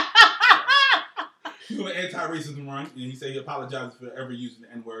 He's on an anti-racism run, and he said he apologizes for ever using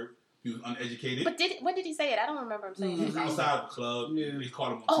the N-word. He was uneducated. But when did he say it? I don't remember him saying He it. was outside of the club. Yeah. They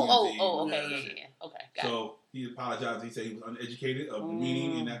caught him on TMZ. Okay, yeah. Okay, got it. So he apologized. He said he was uneducated of the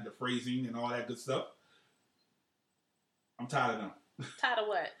meaning and that the phrasing and all that good stuff. I'm tired of them. Tired of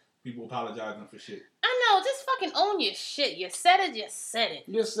what? People apologizing for shit. I know. Just fucking own your shit. You said it. You said it.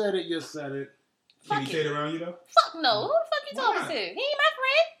 You said it. Can he say it around you though? Fuck no. Who the fuck you talking to? He ain't my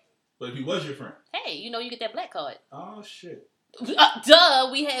friend. But if he was your friend. Hey, you know you get that black card. Oh shit. Duh.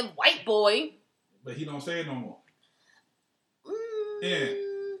 We have white boy. But he don't say it no more. Mm. Yeah.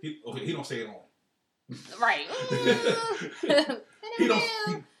 He don't say it on. Right.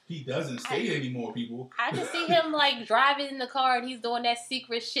 He doesn't say it anymore, people. I can see him like driving in the car and he's doing that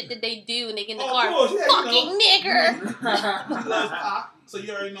secret shit that they do and they get in the Of car. course, yeah, fucking nigger. He loves pop, so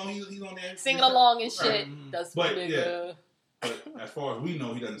you already know he's on there Singing along and shit. Right. That's But, nigga. yeah. But as far as we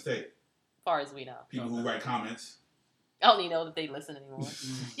know, he doesn't say it. As far as we know. People who write comments. I don't even know that they listen anymore.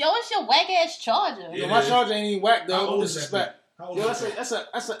 Yo, what's your whack ass charger? Yo, my charger ain't even whack, How though. old No is that disrespect. thing? How old Yo, is that?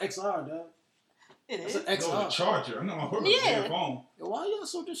 that's an XR, dog. It That's is. an XR. No, the charger. I'm not my purpose. Yeah. Phone. Yo, why y'all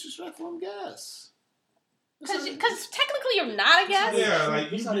so disrespectful? I'm gas. Because technically you're not a guest. Yeah, like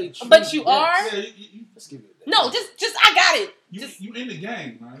That's you. how they treat But you gas. are? Yeah, Let's give it that. No, just I got it. you in the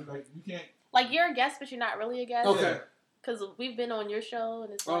game, man. Like you can't. Like you're a guest, but you're not really a guest. Okay. Because we've been on your show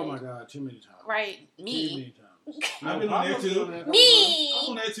and it's Oh like, my God, too many times. right, Too me. many times. I've been on there too. I was Me.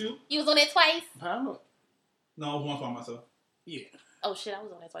 on there too. You was on there twice? Pablo. No, once by myself. Yeah. Oh shit, I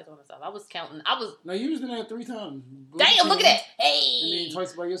was on there twice by myself. I was counting. No, you was been there 3 times. Damn, look at that. And Hey. then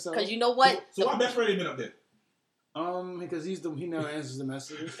twice by yourself. Because you know what? So why best friend ain't been up there? Because he never answers the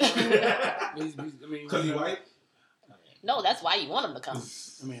messages. Because he white. No, that's why you want him to come.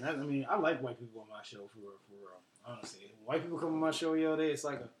 I like white people on my show for real. Honestly, when white people come on my show, yo, it's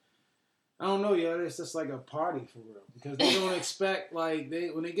like I don't know, yo, it's just like a party for real because they don't expect like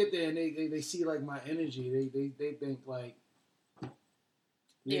when they get there and they see like my energy, they think like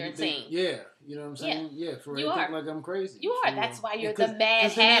You're insane. Yeah, you know what I'm saying? Yeah, for real. You They are. think like I'm crazy. You are. For That's real. why you're Because- the Mad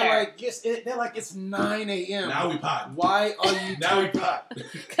 'cause then Hatter. they're like it's 9 a.m. Now we pot. Why are you? Now we pot.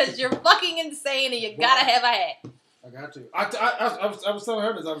 Because you're fucking insane and you gotta have a hat. I got to. I was telling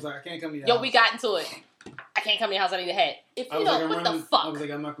her this. I was like, I can't come to your house. Yo, we got into it. I can't come to your house. I need a hat. If you don't, what the I fuck? was like,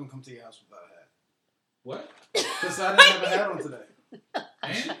 I'm not gonna come to your house without a hat. What? Because I didn't have a hat on today.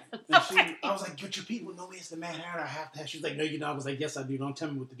 And? I was like, but your people know me as the Mad Hatter. I have to have. She's like, no, you don't. I was like, yes, I do. Don't tell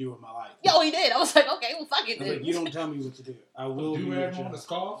me what to do with my life. Yo, he did. I was like, okay, well, fuck it I was then. like, you don't tell me what to do. I will Do be rag at your on a house.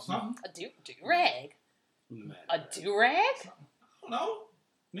 scarf, something? A do-rag? I'm the Mad A Hatter. do-rag? I don't know.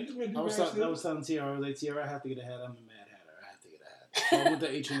 Niggas wear I was do-rags telling Tiara, I was like, Tiara, I have to get a hat. I'm the Mad Hatter. I have to get a hat. So I went to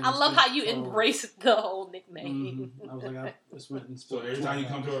H&M. I love how you embrace the whole nickname. I was like, I just went and So every time you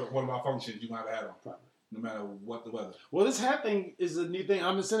come to one of our functions, you gonna have a hat on, Probably. no matter what the weather. Well, this hat thing is a new thing.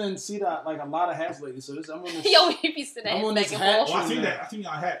 I've been sending Ct-Dot like a lot of hats lately. So I'm on this. Yo, he be sitting I'm on there this back hat and Oh, forth. I seen that. I seen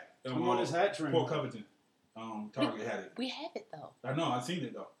y'all hat. I'm on this hat trend. Port Covington. Target had it. We have it though. I know. I seen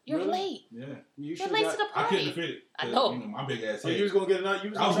it though. You're Really? late. Yeah. You You're should late got. to the I couldn't party. fit it. I know. You know my big ass Oh, head. you was gonna get it out.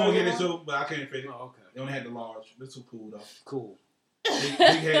 I was gonna get it too, but I can't fit it. Oh, okay. They only had the large. It's too cool though. Cool. Big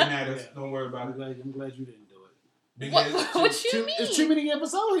head matters. Yeah. Don't worry about I'm it. glad you didn't do it. What you mean? It's too many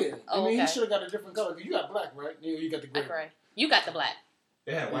episodes here. Oh, I mean, okay. he should have got a different color. You got black, right? You got the gray. Gray. You got the black.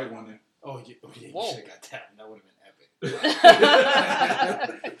 They had white one there. Oh yeah, you should Whoa. have got that. That would have been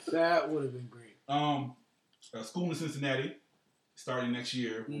epic. That would have been great. A school in Cincinnati, starting next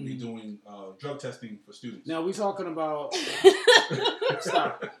year, will be doing drug testing for students. Now we talking about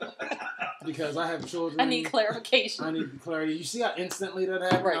stop, because I have children. I need clarification. I need clarity. You see how instantly that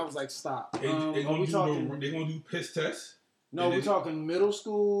happened? Right. I was like, stop. They're gonna do piss tests. No, we're talking middle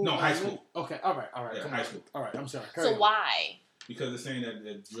school. No, high school. Okay, all right. Yeah, high school. All right, I'm sorry. So why? Because they're saying that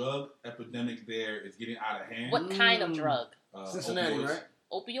the drug epidemic there is getting out of hand. What kind of drug? Cincinnati, opioids. right?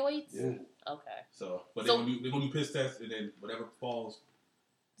 Opioids? Yeah. Okay. So, but So- they're gonna do piss tests, and then whatever falls.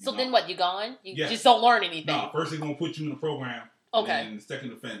 So then what? You gone? You Yes. just don't learn anything. No, first they're gonna put you in a program. Okay. And the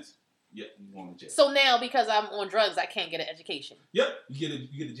second offense, you going to jail. So now because I'm on drugs, I can't get an education. Yep, you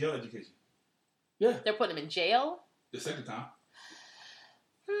get a jail education. Yeah. They're putting them in jail. The second time.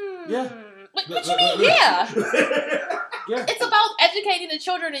 Yeah. What you mean? Yeah. Yeah. It's about educating the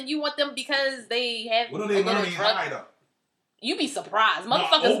children, and you want them because they have. What are they a little learning drug- high though? You be surprised, No,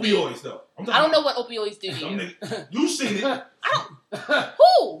 motherfuckers. opioids though. I don't know what opioids do to Them you. niggas- You seen it?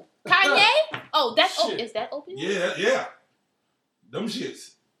 Who? Kanye? Oh, that's Shit. is that opioid? Yeah. Them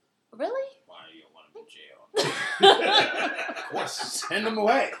shits. Really? Why you don't want them in jail? Of course, send them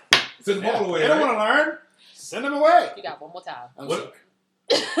away. Send them all the way. They don't right? want to learn. Send them away. You got one more time. I'm What?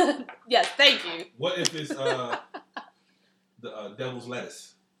 sorry. Yes, thank you. What if it's the devil's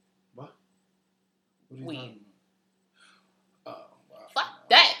lettuce? What are you Weed. talking about? Oh, wow. Fuck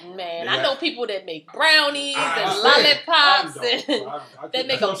that, man. I Yeah. know people that make brownies I and said, lollipops I and don't- they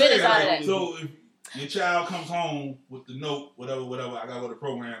make That's a what I'm business saying, out of like, that. So if your child comes home with the note, whatever, I gotta go to the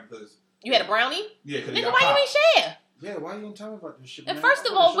program because You had a brownie? they Nigga, got why you popped. ain't share? Yeah, why you ain't telling me about this shit? And man? first I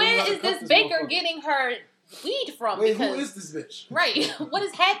of wanna all, show you where how to is cook this baker motherfucker. getting her weed from? Wait, because who is this bitch? right, what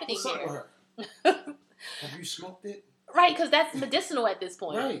is happening What's up with here? her? Have you smoked it? Right, because that's medicinal at this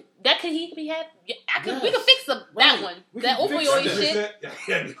point. Right. That could he be had? We Yes. could fix that Right. one. We That can fix opioid that. shit.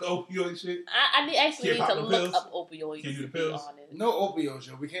 Yeah, the opioid shit. I actually Can't need pop to no look pills? up opioids. Can't do the to be pills? honest. No opioids,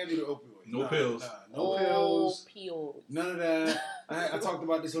 yo. We can't do the opioids. No pills. No pills. Opioids. None of that. I talked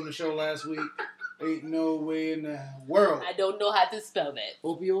about this on the show last week. Ain't no way in the world. I don't know how to spell that.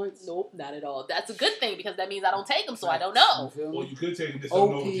 Opioids? Nope, not at all. That's a good thing because that means I don't take them, so I don't know. You feel Or me? you could take it. Just don't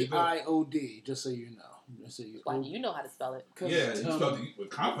know what you do. OPIOD, just so you know. Just so you Why do you know how to spell it? Yeah, you spelled it with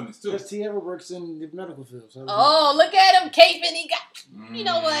confidence too. Because Tiara works in the medical field. So Oh, look at him caping. He got. You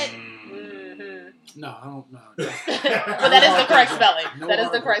know what? Mm-hmm. No, I don't know. But that is the correct spelling. No That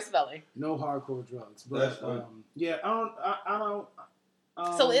is the hardcore. correct spelling. No hardcore drugs. That's But good. yeah, I don't.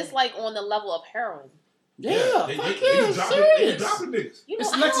 So it's like on the level of heroin. Yeah, they fuck just yeah, dropping, serious. they dropping niggas. You know, It's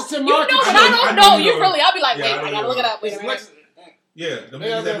I don't- Lexington you know, Market. but I know- I I don't know know. you You know. really, I'll be like, Yeah, wait, I know I gotta you look it know. up. Wait It's a minute. Yeah, the Yeah,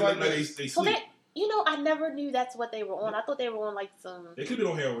 niggas that right, look like right. they So sleep. that, you know, I never knew that's what they were on. I thought they were on like some. They could be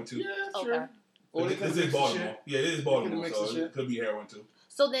on heroin too. Yeah, Okay. sure. Or they This could is mix the Baltimore. shit. Yeah, it is They Baltimore, could've mixed so the it shit. could be heroin too.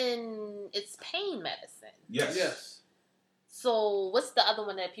 So then it's pain medicine. Yes. Yes. So what's the other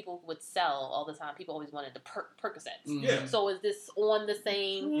one that people would sell all the time? People always wanted the Percocets. Mm. Yeah. So is this on the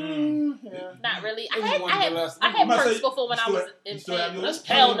same? Yeah. Not really. I Maybe had one of the last- I You had might perks say- before when you I still was have- in you still have pain. yours?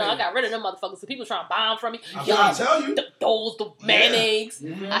 Hell no, I got rid of them motherfuckers. So people trying to buy them from me. I'm Yo, trying to tell you. the mayonnaise.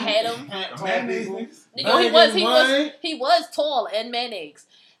 Mhm. I had them. The mayonnaise niggas. Yo, he was tall and mayonnaise.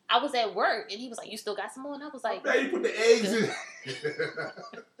 I was at work and he was like, "You still got some more?" And I was like, Now you put the eggs in.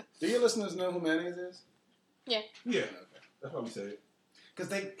 Do your listeners know who mayonnaise is? Yeah, that's why we say it.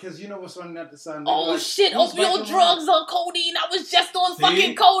 Because you know what's funny at the sun. "Oh shit, who's black opioid and drugs on codeine. I was just on See?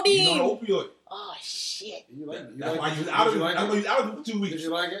 fucking codeine." You know the opioid. Oh shit, You like it? That's why you was out of it. like I know it? you out of it for 2 Did weeks. you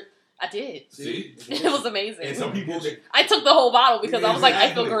like it? I did. See? It was amazing. And some people, I took the whole bottle because I was like,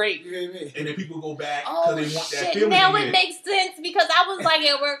 I feel Exactly. great. You hear me? and then people go back Oh because they want that shit! feeling Now again. it makes sense because I was like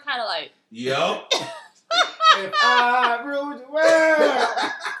at work, kind of like. Yup. If I ruled the world.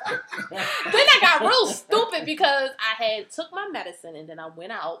 Then I got real stupid because I had took my medicine and then I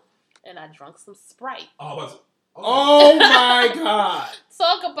went out and I drunk some Sprite. Oh my God.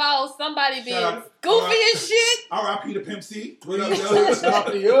 Talk about somebody being Shout out. goofy as shit. R.I.P. to Pimp C. What up,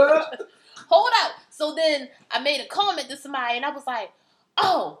 Stop yo? the up. Hold up. So then I made a comment to somebody and I was like,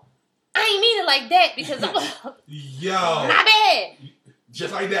 "Oh, I ain't mean it like that because I was Yo. my bad."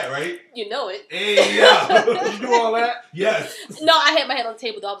 Just like that, right? You know it. Hey, yo. You do all that? Yes. No, I had my head on the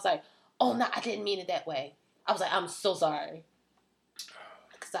table though. I was like, "Oh no, I didn't mean it that way." I was like, "I'm so sorry."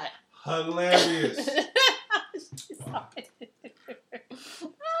 Cause Hilarious.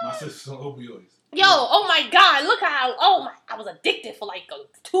 My sister's on opioids. Yo, oh my God, look how, I was addicted for like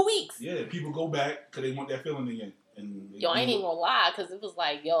 2 weeks. Yeah, people go back because they want that feeling again. And Yo, I ain't even gonna lie, because it was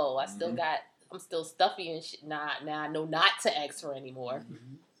like, yo, I'm still stuffy and shit. Now I know not to ask for anymore.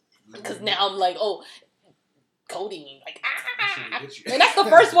 Because now I'm like, oh, codeine. Like, And that's the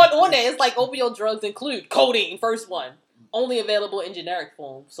first one on there. It's like opioid drugs include codeine, first one. Only available in generic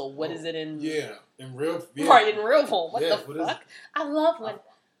form. So what is it in... Yeah, in real... Yeah. Right, in real form. What the what fuck? I love when...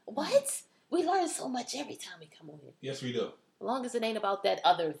 What? We learn so much every time we come on here. Yes, we do. As long as it ain't about that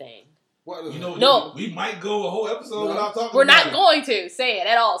other thing. You know, no. We might go a whole episode without talking We're about not going to say it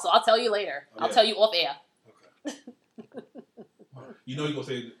at all, so I'll tell you later. Oh, yeah. I'll tell you off air. Okay. You know you're going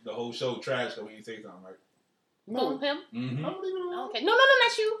to say the whole show trash because we ain't say something, right? No. Him? Mm-hmm. Okay. No,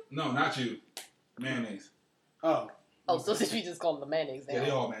 not you. No, not you. Mayonnaise. Oh, so since we just call him the mayonnaise now. Yeah, they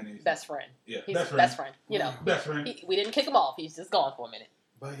all mayonnaise. Best friend. Yeah, He's best friend. You know. Best friend. We didn't kick him off. He's just gone for a minute.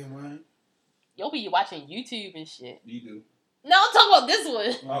 Black and white. You'll be watching YouTube and shit. You do. No, I'm talking about this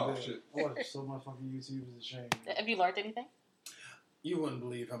one. Oh, shit. I watch so much fucking YouTube. It's a shame. Have you learned anything? You wouldn't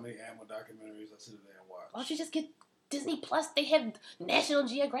believe how many animal documentaries I sit there and watch. Why don't you just get Disney Plus? They have National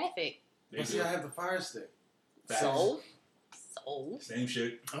Geographic. But see, I have the Fire Stick. So? Same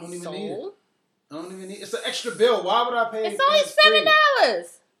shit. I don't even need it. I don't even need it. It's an extra bill. Why would I pay? It's only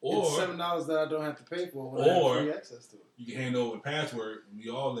 $7. Or it's $7 that I don't have to pay for when I have free access to it. You can hand over a password and we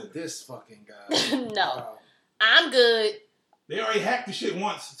all live. This fucking guy. No. Wow. I'm good. They already hacked the shit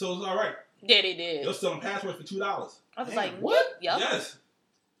once, so it's alright. Yeah, they did. They're selling passwords for $2. I was like, what? Yep. Yes.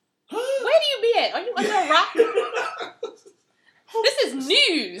 Where do you be at? Are you under a rock? This is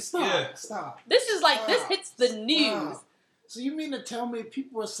news. Stop. This is like, this hits the news. Stop. So you mean to tell me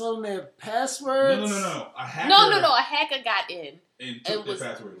people are selling their passwords? No. A hacker. No. A hacker got in. And took their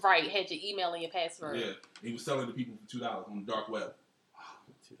passwords. Right, had your email and your password. Yeah. He was selling to people for $2 on the dark web.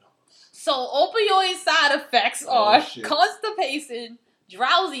 $2. So opioid side effects are constipation,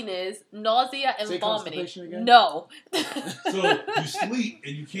 drowsiness, nausea, and vomiting. No. So you sleep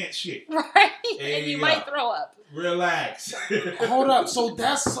and you can't shit. Right. And you might throw up. Relax. Hold up. So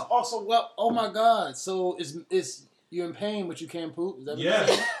that's also what? Oh my God. So it's you're in pain, but you can't poop. Is that what yes.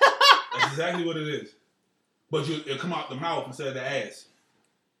 That's exactly what it is. But it'll come out the mouth instead of the ass.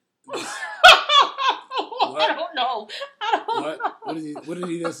 I don't know. What did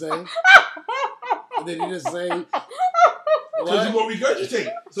he just say? Did he just say? Because you're going to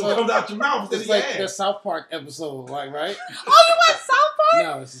regurgitate. So it comes out your mouth instead of your ass. It's like the South Park episode, like, right? Oh, you watch South Park?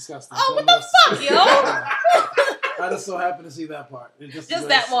 No, it's disgusting. Oh, what the fuck, yo? I just so happened to see that part. Just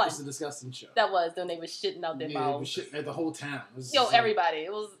that one. It's a disgusting show. That was when they were shitting out their mouths. They were shitting at the whole town. Yo, everybody.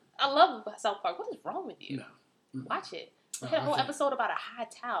 It was. I love South Park. What is wrong with you? No. Watch it. We had a whole episode about a high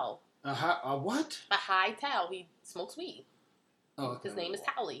towel. A what? A high towel. He smokes weed. Oh, okay. His name is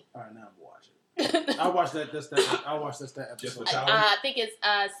Towley. All right, now I'm watching. I watched that. I watched that episode. I think it's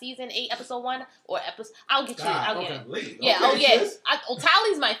season 8, episode 1, or episode. I'll get you. I'll get it. Yeah. Okay, yes.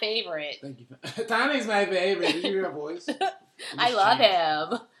 Towley's my favorite. Thank you. Towley's my favorite. Did you hear her voice? I love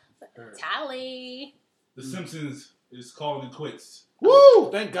him. Towley. The Simpsons is calling it quits.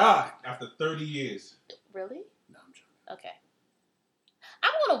 Woo! Thank God. After 30 years. Really? No, I'm joking. Okay.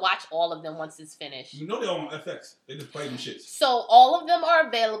 I'm going to watch all of them once it's finished. You know they're on FX. They just play them shits. So all of them are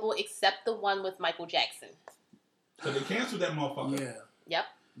available except the one with Michael Jackson. So they canceled that motherfucker. Yeah. Yep.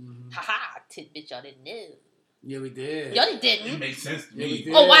 Mm-hmm. Haha, tidbit y'all didn't know. Yeah, we did. Y'all didn't. It makes sense to me.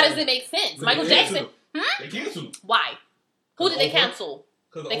 Oh, why does it make sense? Michael Jackson. They canceled him. Why? Who did they cancel?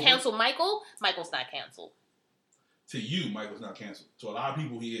 They canceled Michael? Michael's not canceled. To you, Michael's not canceled. To a lot of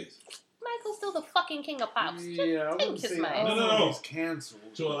people, he is. Michael's still the fucking king of pops. Yeah, I wouldn't say no. He's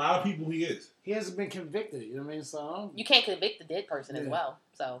canceled. To a lot of people, he is. He hasn't been convicted. You know what I mean? So you can't convict the dead person as well.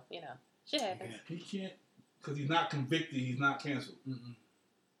 So shit happens. He can't because he's not convicted. He's not canceled.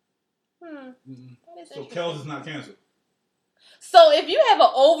 So Kells is not canceled. So if you have an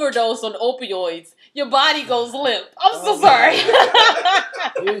overdose on opioids, your body goes limp. I'm so sorry.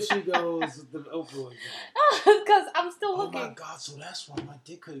 Here she goes with the opioids. Because I'm still looking. Oh my God! So that's why my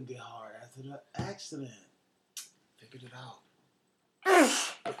dick couldn't get hard after the accident. Figured it out.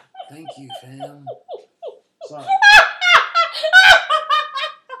 Thank you, fam. Sorry.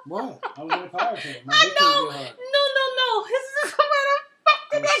 What? I was in a car accident. My dick couldn't get hard. No. This is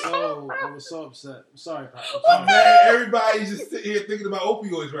I was so upset. I'm sorry, Pop. I'm mad. Everybody's just sitting here thinking about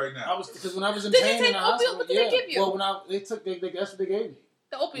opioids right now. Because when I was in did pain you take in the hospital, what did they give you? Well, that's what they gave me.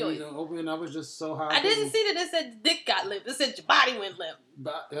 The opioid. Opioid, and I was just so high. I didn't see that it said dick got limp. It said your body went limp.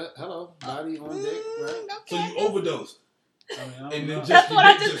 Hello, body on dick, right? Okay. So you overdosed. And then that's what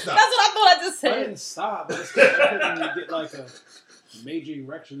I thought I just said. I didn't stop. I couldn't get like a major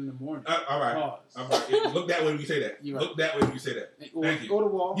erection in the morning. All right. All right. Yeah, look that way when you say that. Right. Look that way when you say that. Thank you. Go to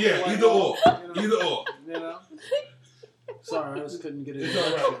wall. Yeah, either or. Either or. You know? Sorry, I just couldn't get it. It's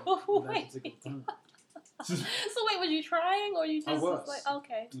all right. So wait, was you trying or you just I was like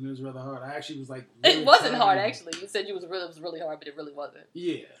okay? And it was rather hard. I actually was like. It wasn't hard actually. You said it was really hard, but it really wasn't.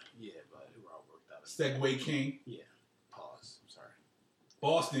 Yeah, but it all worked out. Segway King. Yeah. Pause. I'm sorry.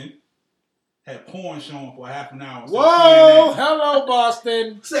 Boston had porn showing for half an hour. Whoa! Hello,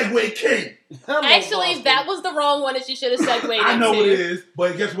 Boston. Segway King. Hello, Actually, Boston. that was the wrong one that you should have segued I know into. what it is,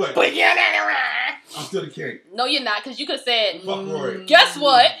 but guess what? But yeah, I'm still the king. no, you're not, because you could have said, Fuck Roy. guess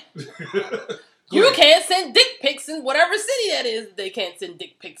what? You ahead. can't send dick pics in whatever city that is. They can't send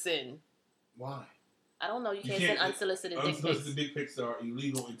dick pics in. Why? I don't know. You can't send unsolicited dick pics. Unsolicited dick pics are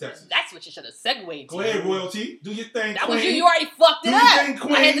illegal in Texas. That's what you should have segued to. Go ahead, royalty. Do your thing, That queen. was you. You already fucked it Do your up. thing,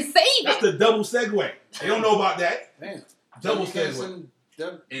 queen. I had to save That's it. the double segue. They don't know about that. Damn. Double You can't segue. send-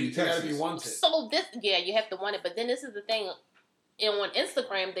 In you gotta be Texas. wanted. So this, yeah, you have to want it. But then this is the thing. And on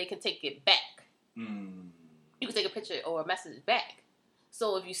Instagram, they can take it back. Mm. You can take a picture or a message back.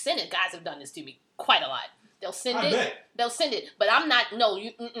 So if you send it, guys have done this to me quite a lot. They'll send I it. bet. They'll send it. But I'm not. No,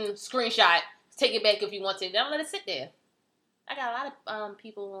 you screenshot. Take it back if you want to. Don't let it sit there. I got a lot of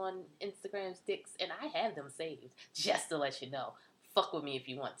people on Instagram's dicks, and I have them saved just to let you know. Fuck with me if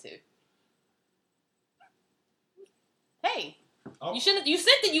you want to. Hey, Oh. you shouldn't. You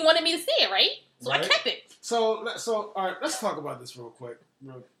sent it. You wanted me to see it, right? So Right. I kept it. So all right, let's talk about this real quick,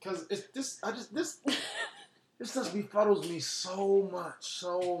 because it's this. This just befuddles me so much.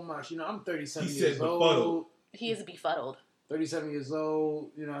 You know, I'm 37 He years said old. befuddled. He is befuddled. 37 years old.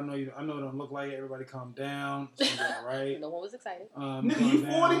 You know, I know it don't look like it. Everybody calm down. It's gonna be all right. No one was excited. Nigga, calm you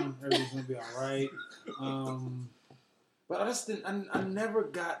down. 40? Everything's gonna be all right. But I just didn't. I never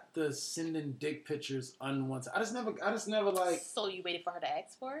got the sending dick pictures unwanted. I just never like. So you waited for her to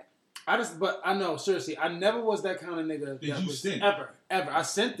ask for it? But I know, seriously, I never was that kind of nigga. Did that you was send? Ever. I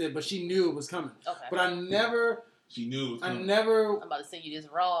sent it, but she knew it was coming. Okay. But I never. She knew it was coming. I'm about to send you this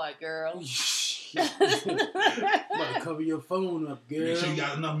raw, girl. About to cover your phone up, girl. Make sure you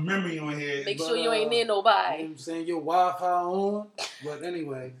got enough memory on here. Make sure you ain't near You know nobody. what I'm saying? Your Wi-Fi on. But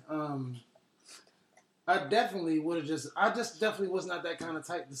anyway, I definitely would have I just definitely was not that kind of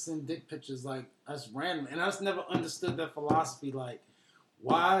type to send dick pictures like us random. And I just never understood that philosophy. Like,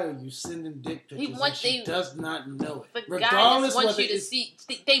 why are you sending dick pictures? She does not know it. But guys want you to see.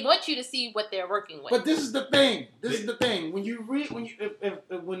 They want you to see what they're working with. But this is the thing. When you read,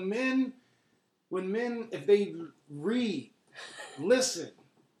 when men, if they read, listen,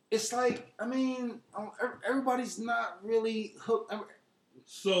 it's like, I mean, everybody's not really hooked up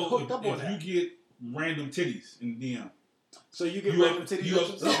on if that. you get random titties in the DM, So you get random titty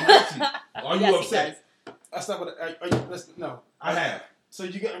pictures? Are you Yes, upset? That's not what. Are you, no. I have. So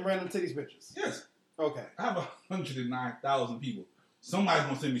you getting random titties pictures? Yes. Okay. I have 109,000 people. Somebody's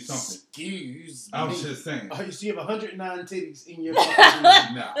gonna send me something. Excuse me. I was just saying. Oh, so you have 109 titties in your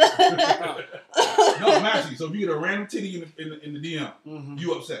fucking No. No, I'm actually. So if you get a random titty in the DM, mm-hmm.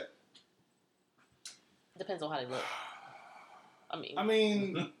 you upset. Depends on how they look. I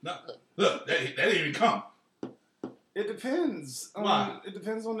mean, No, look, that didn't even come. it depends. Why? It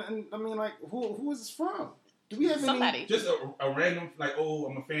depends on. I mean, like, who is this from? Do we have Somebody. any? Just a random, like, oh,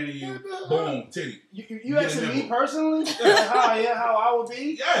 I'm a fan of you. Yeah, but, Boom, titty. You asking me personally? how I would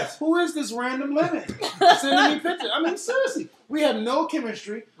be? Yes. Who is this random lemon sending me pictures? I mean, seriously, we have no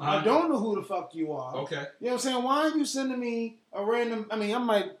chemistry. I don't know who the fuck you are. Okay. You know what I'm saying? Why are you sending me a random? I mean, I'm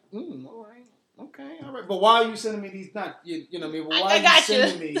like, all right, okay, all right. But why are you sending me these? Not you know what I mean? But why are you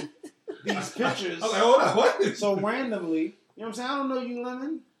sending me these pictures? I was like, hold on, what? So randomly, you know what I'm saying? I don't know you,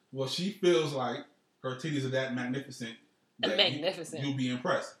 lemon. Well, she feels like her titties are that magnificent. That Magnificent. You'll be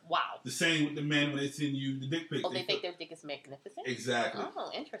impressed. Wow. The same with the men when they send you the dick pics. Oh, they think their dick is magnificent? Exactly. Oh,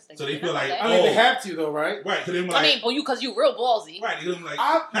 interesting. So they feel like, I mean, they have to though, right? Right. So they like, I mean, because you real ballsy. right. They're like,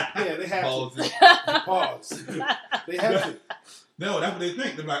 Yeah, they have ballsy. to. Pause. They have to. No, that's what they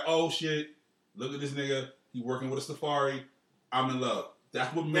think. They're like, oh shit, look at this nigga. He working with a safari. I'm in love.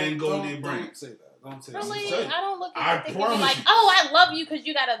 That's what men go in their brain. Don't say that. Don't say Really? that. I don't look I at it promise like, you. oh, I love you because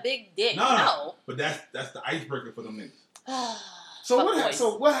you got a big dick. No. But that's the icebreaker for them niggas. So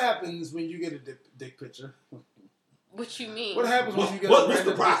what happens when you get a dick picture? What you mean? What happens when you get what's a the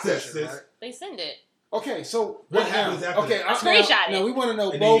random process, dick picture, sis? right? They send it. Okay, so What happens after Okay, that? Screenshot it. Now we want to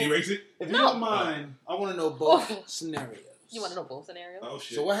know And both. then you erase it? If you No. don't mind, I want to know both scenarios. You want to know both scenarios? Oh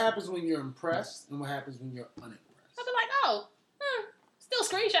shit. So what happens when you're impressed, and what happens when you're unimpressed? I'll be like, oh, still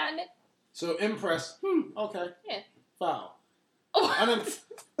screenshotting it. So impressed. Okay. Yeah. File. Oh.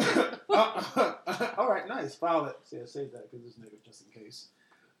 All right, nice. File it. See, I saved that because this nigga just in case.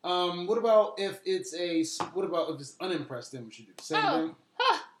 What about if it's unimpressed? Then we should do the same thing.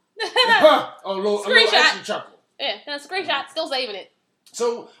 Huh. A little extra chuckle. Yeah, screenshot, still saving it.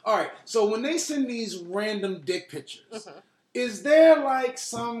 So, all right. So when they send these random dick pictures, is there like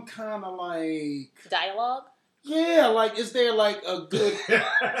some kind of like dialogue? Yeah, like is there like a good?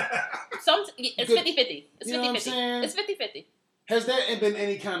 It's 50-50. It's 50-50. It's 50-50. Has there been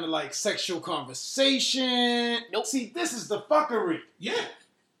any kind of like sexual conversation? Nope. See, this is the fuckery. Yeah.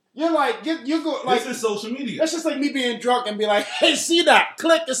 You're like, you go like... This is social media. That's just like me being drunk and be like, hey, see that?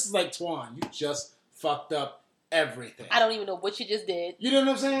 Click. This is like, Twan, you just fucked up everything. I don't even know what you just did. You know what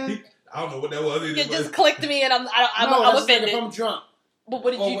I'm saying? I don't know what that was either. You just clicked me and I'm offended. Like if I'm drunk. But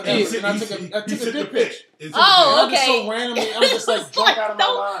what did you do? And I took a dick pic. Oh, okay. So randomly, I'm just like drunk out of my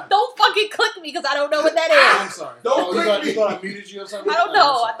mind. Don't fucking click me because I don't know what that is. I'm sorry. Don't click me. You thought I muted you or something? I don't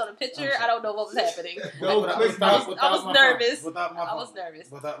know. I thought a picture. I don't know what was happening. I was nervous. Without my phone. I was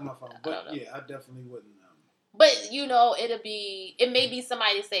nervous. Without my phone. But yeah, I definitely wouldn't. But you know, it may be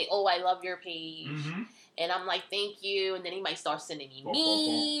somebody say, "Oh, I love your page," and I'm like, "Thank you," and then he might start sending me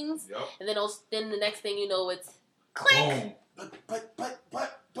memes, and then the next thing you know, it's click. Boom. But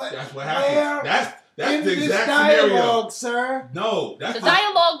that's what happens. That's the exact dialogue, scenario, sir. No, the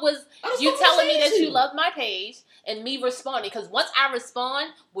dialogue was you telling me that you love my page and me responding. Because once I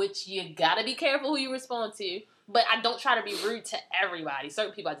respond, which you gotta be careful who you respond to, but I don't try to be rude to everybody.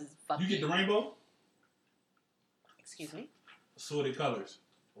 Certain people I just fuck. You get the rainbow? Excuse me? Assorted colors.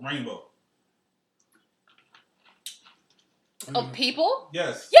 Rainbow. Of people?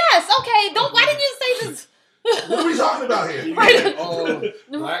 Yes. Yes, okay. Why didn't you say this? What are we talking about here? Right. All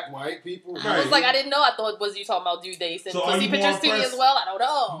black, white people. I was like, I didn't know. I thought, was you talking about due dates and pussy pictures to me as well? I don't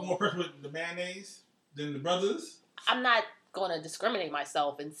know. You more impressed with the mayonnaise than the brothers? I'm not going to discriminate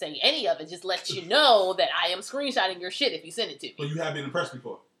myself and say any of it. Just let you know that I am screenshotting your shit if you send it to me. But you have been impressed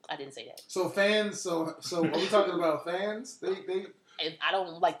before. I didn't say that. So fans, so are we talking about fans? They I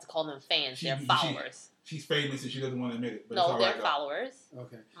don't like to call them fans. They're followers. She's famous and she doesn't want to admit it. But no, it's they're followers.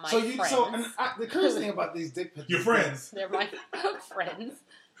 Okay. My friends. The crazy thing about these dick pictures. Your friends. They're my friends.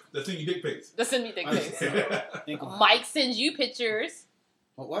 They send you dick pics. They send me dick pics. Mike sends you pictures.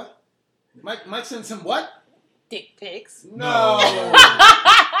 What? Mike sends him what? Dick pics. No.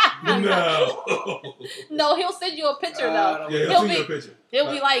 No. No, he'll send you a picture though. Yeah, he'll send you a picture.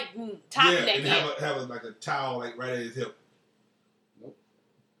 He'll be like top naked. And have like a towel like right at his hip. Nope.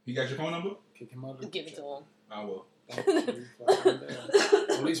 You got your phone number? Kick him out. Give it to him. I will.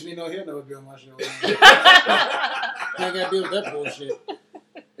 At least we know he'll never be on my show. I ain't got to deal with that bullshit.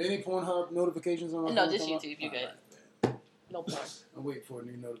 Any Pornhub notifications on my phone? No, just YouTube. You good. No porn. I'm waiting for a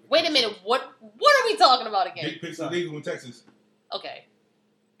new notification. Wait a minute. What are we talking about again? Dick pics are legal in Texas. Okay.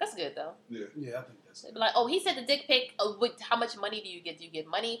 That's good, though. Yeah. Yeah, I think that's good. Like, oh, he said the dick pic. How much money do you get? Do you get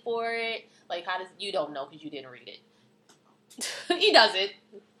money for it? Like, how does... You don't know because you didn't read it. He does it.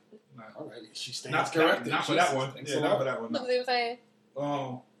 All right, she stands corrected. Not for that one. Yeah, not for that one. Look what I'm saying.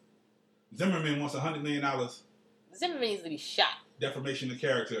 Zimmerman wants $100 million. Zimmerman needs to be shot. Defamation of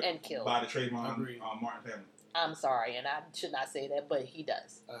character. And killed. By the Trayvon Martin family. I'm sorry, and I should not say that, but he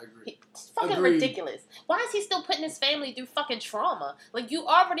does. I agree. It's fucking ridiculous. Why is he still putting his family through fucking trauma? Like, you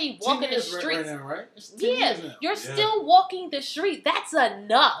already walking the streets. Right now, right? Yeah, you're still walking the street. That's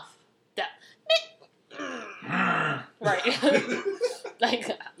enough. Right. Like,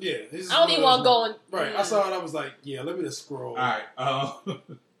 yeah, I don't even want to go and... Right, I saw it, I was like, yeah, let me just scroll. Alright,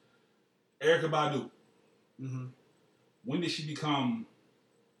 Erykah Badu. Mm-hmm. When did she become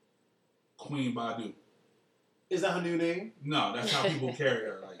Queen Badu? Is that her new name? No, that's how people carry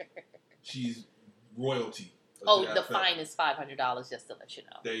her. Like, she's royalty. Oh, the fine is $500, just to let you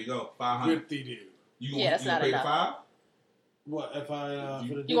know. There you go, $500. Good deal. That's not pay enough. The $5? What if I?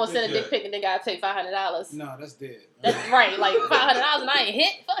 You gonna send a dick pic and then gotta pay $500? No, that's dead. That's right, like $500 and I ain't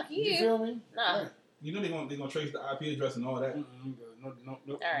hit. Fuck you. You feel me? Nah. Right. You know they gonna trace the IP address and all that. No.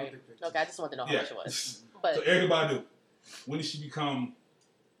 All right. Okay, I just wanted to know how much it was. But so Erykah Badu, when did she become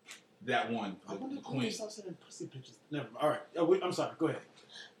that one, the queen? Stop sending pussy pictures. Never mind. All right. Oh, I'm sorry. Go ahead.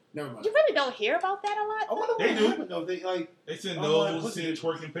 Never mind. You really don't hear about that a lot? I wonder they do. Happened, though. They send those, send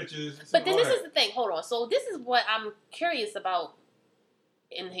twerking pictures. But then this is the thing. Hold on. So this is what I'm curious about.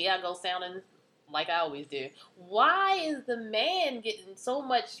 And here I go sounding like I always do. Why is the man getting so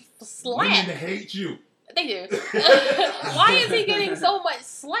much slack? Women hate you. They do. Why is he getting so much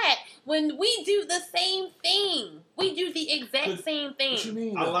slack when we do the same thing? We do the exact same thing. What you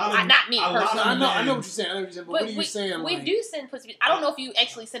mean? Not me personally. I know what you're saying. But what are you saying? We do send pussy. I don't know if you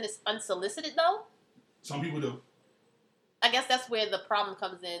actually send it unsolicited though. Some people do. I guess that's where the problem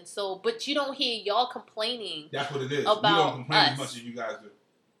comes in. So, but you don't hear y'all complaining. That's what it is. About we don't complain us. as much as you guys do.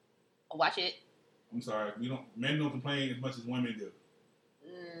 Watch it. I'm sorry. Men don't complain as much as women do.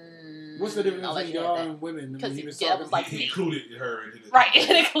 What's the difference between y'all and women? Because he was like he included her into this. Right, it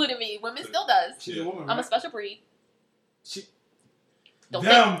included me. Women still does. She's a woman, right? I'm a special breed.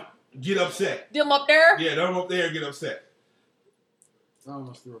 Them get upset. Them up there? Yeah, them up there get upset. I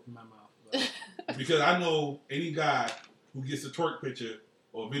almost threw up in my mouth. Because I know any guy who gets a twerk picture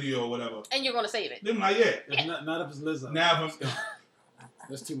or video or whatever. And you're going to save it. Them like, yeah. Not if it's Lizzo. Now if I'm...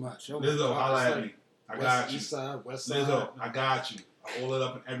 That's too much. Lizzo, holla at me. I got you. East side, west side. Lizzo, I got you. I roll it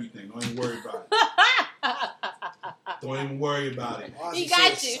up and everything. Don't even worry about it. Don't even worry about it. Why is He he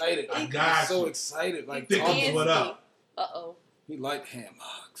got so you. excited? I got He's so you. excited. Like, Thick He is what me. up? Uh-oh. he like ham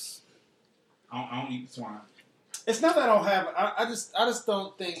hocks. I don't eat swine. It's not that I don't have it. I just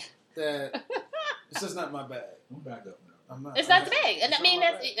don't think that it's just not my bag. I'm back up now. I'm not. It's not the bag. And I It's mean,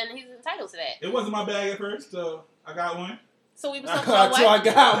 not my that's bag. and he's entitled to that. It wasn't my bag at first. I got one. So we was talking about Until I what?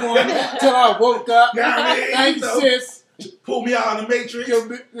 got one. Till I woke up. You know what I mean? Thank you, So- sis. Pull me out of the matrix. You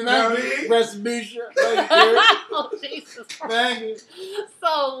know what I mean? Rest in peace. Thank you. Oh, Jesus. Thank you. So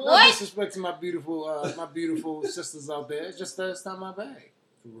No what? disrespect to my beautiful sisters out there. It's just that it's not my bag.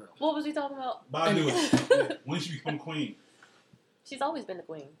 For real. What was we talking about? Badu. When did she become queen? She's always been the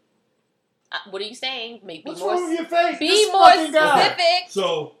queen. What are you saying? Maybe What's more. wrong with your face? Be This more fucking guy. specific.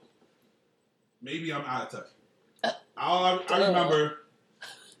 So maybe I'm out of touch. I remember.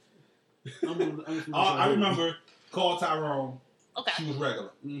 I remember. Call Tyrone. Okay. She was regular,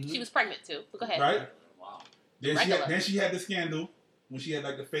 She was pregnant too. But go ahead. right? Wow. Regular. Then she had the scandal when she had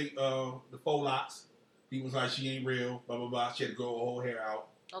like the fake the faux locks. He was like, she ain't real. Blah blah blah. She had to grow her whole hair out.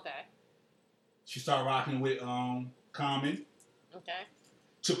 Okay. She started rocking with Common. Okay.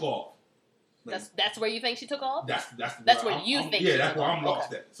 Took off. Like, That's where you think she took off? that's where I'm- you I'm- think Yeah, she that's took where off. I'm lost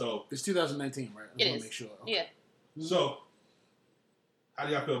Okay. at. So It's 2019, right? I It want is. to make sure. Okay. Yeah. so how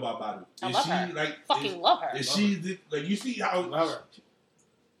do y'all feel about Badu? I Is love she her. like Fucking love her. Is she the, like you see how Love her.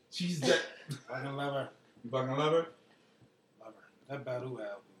 she's that Fucking love her. you fucking love her? Love her. That Badu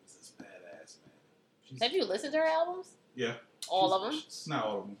album is just badass, man. She's, Have you listened to her albums? Yeah. All of them? Not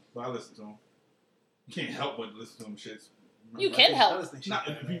all of them, but I listen to them. You can't help but listen to them shits. You can help. Not,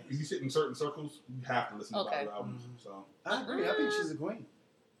 if you sit in certain circles, you have to listen to Okay. Badu albums. So I agree. I think she's a queen.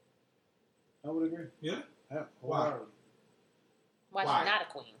 I would agree. yeah. Yeah, Why? wholeheartedly. Why Why? she's not a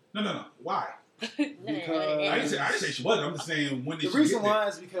queen? No. Why? Because- I didn't say she wasn't. I'm just saying when did The she reason get there? why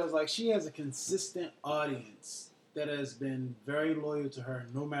is because like she has a consistent audience that has been very loyal to her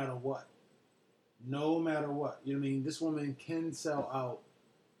no matter what. No matter what. You know what I mean? This woman can sell out,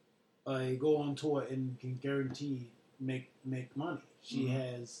 go on tour and can guarantee make money. She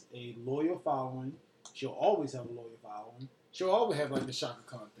has a loyal following. She'll always have a loyal following. She'll always have like the Shaka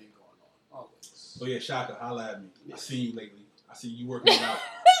Khan thing going on. Always. Oh yeah, Shaka, holla at me. I Yes. seen you lately. I see you working it out.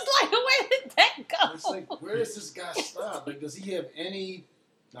 It's like, where did that go? It's like, where does this guy stop? Like, does he have any?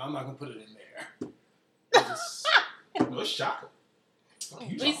 No, I'm not gonna put it in there. It's- No, it's Shaka. Fuck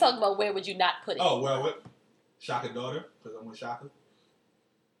you He's talking about where would you not put it? Oh well, what? Shaka daughter, because I'm with Shaka.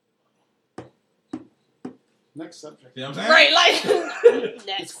 Next subject. You know what I'm saying? Right, like It's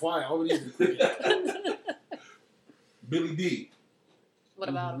next. quiet. All we need is cricket. Billy D, What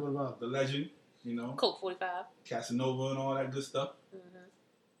about What about? the legend, you know, Coke 45? Casanova and all that good stuff. Mm-hmm.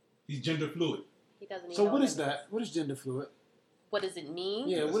 He's gender fluid. He doesn't even So know what that. is that? What is gender fluid? What does it mean?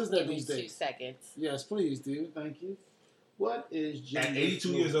 Yeah, what is that Give me these 2 days? seconds. Yes, please, dude. Thank you. What is gender At 82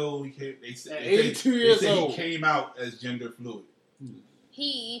 fluid? years old, he came. They At say 82 years they say old. he came out as gender fluid.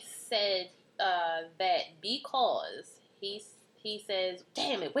 He said that because he says,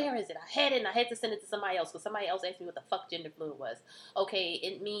 damn it, where is it? I had it and I had to send it to somebody else because somebody else asked me what the fuck gender fluid was. Okay,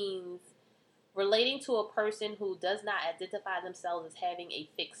 it means relating to a person who does not identify themselves as having a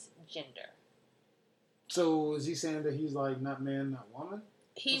fixed gender. So is he saying that he's like not man, not woman?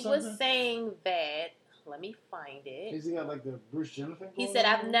 He Or was something? saying that, let me find it. Has he got like the Bruce Jenner thing? He going said,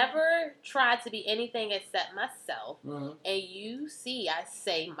 on? I've never tried to be anything except myself. Uh-huh. And you see, I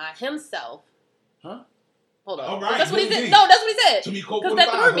say my himself. Huh? Hold on. All right, That's what he Billy said. D. No, that's what he said. To me, Coke Because 45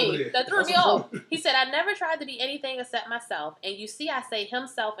 that threw over me. there. That threw me That's off. what- He said, I never tried to be anything except myself. And you see, I say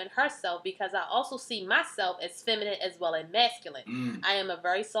himself and herself because I also see myself as feminine as well as masculine. Mm. I am a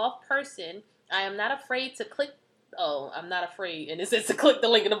very soft person. I am not afraid to click. Oh, I'm not afraid. And it says to click the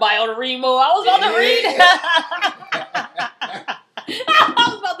link in the bio to read more. I was about to read. I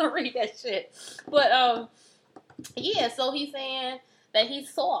was about to read that shit. But, yeah, so he's saying that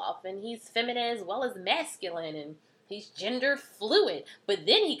he's soft and he's feminine as well as masculine and he's gender fluid. But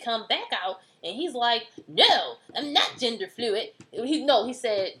then he come back out and he's like, no, I'm not gender fluid. He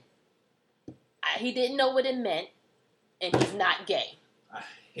said he didn't know what it meant and he's not gay. I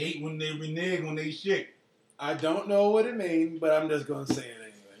hate when they renege on they shit. I don't know what it means, but I'm just gonna say it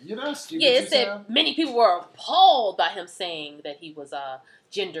anyway. You're not stupid. Yeah, it said many people were appalled by him saying that he was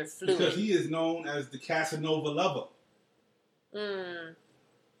gender fluid. Because he is known as the Casanova lover.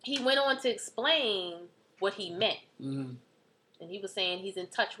 He went on to explain what he meant. Mm-hmm. And he was saying he's in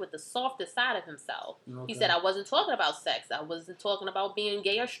touch with the softer side of himself. Okay. He said, I wasn't talking about sex. I wasn't talking about being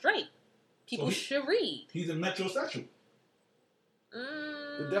gay or straight. People should read. He's a metrosexual.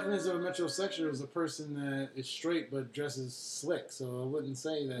 The definition of a metrosexual is a person that is straight but dresses slick. So I wouldn't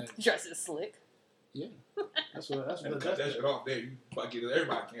say that. Dresses slick? Yeah. That's what cut that shit off there. You fucking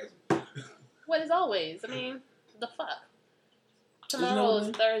everybody canceled. What is always? I mean, the fuck? Tomorrow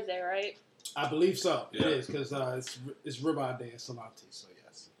is Thursday, right? I believe so. Yeah. It is, because it's Ribeye Day at Salati, so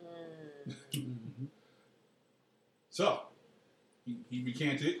yes. Mm-hmm. So, he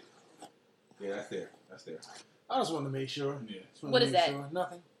recanted. Yeah, that's there. I just wanted to make sure. Yeah. What is that? Sure.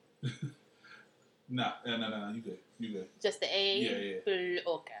 Nothing. No, you good. Just the A? Yeah.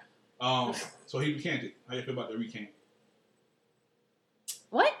 Okay. So he recanted. How you feel about the recant?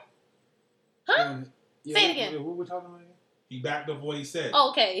 What? Huh? Yeah, say it again. What we talking about again? He backed up what he said. Oh,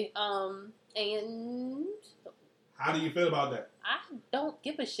 okay. And how do you feel about that? I don't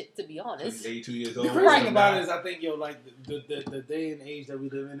give a shit, to be honest. He's 82 years old. The crazy thing about it is, I think, like the day and age that we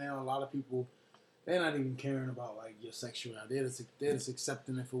live in now, a lot of people, they're not even caring about like your sexuality. They're just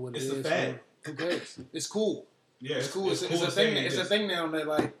accepting it for what it is. It's a fad. Who cares? It's cool. Yeah, it's cool. It's cool a thing. It's a thing now that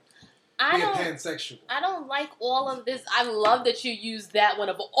like. Being pansexual. I don't like all of this. I love that you used that one.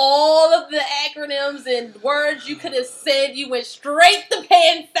 Of all of the acronyms and words you could have said, you went straight to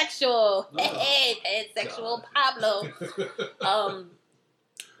pansexual. Hey, pansexual Pablo.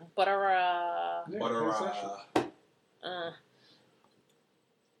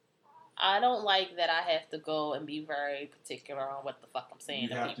 I don't like that I have to go and be very particular on what the fuck I'm saying.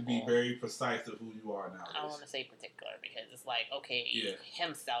 You have to be very precise of who you are now. I don't want to say particular because it's like, okay,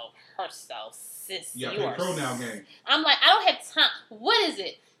 himself, herself, sis. You got to play pronoun game. I'm like, I don't have time. What is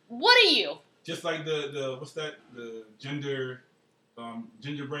it? What are you? Just like the what's that? The gingerbread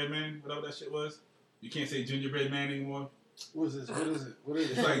man, whatever that shit was. You can't say gingerbread man anymore. What is this? What is it? What is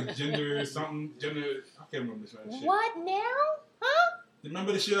it? It's like gender something. Gender. I can't remember this shit. What now? Huh?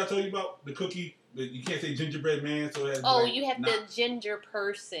 Remember the shit I told you about? The cookie? You can't say gingerbread man, so it has you have the ginger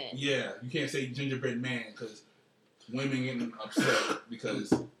person. Yeah, you can't say gingerbread man because women getting upset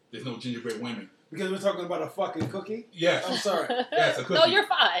because there's no gingerbread women. Because we're talking about a fucking cookie? Yes. I'm sorry. Yes, a cookie. No, you're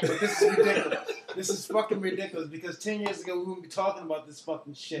fine. But this is ridiculous. This is fucking ridiculous because 10 years ago we wouldn't be talking about this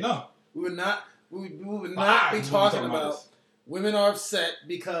fucking shit. No. We would not be talking about women are upset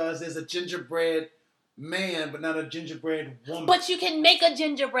because there's a gingerbread man, but not a gingerbread woman. But you can make a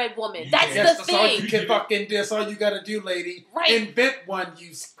gingerbread woman. That's the thing. All you can fucking do. That's all you gotta do, lady. Right. Invent one,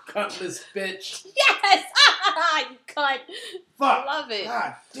 you cuntless bitch. Yes! You cunt. Fuck. Love it.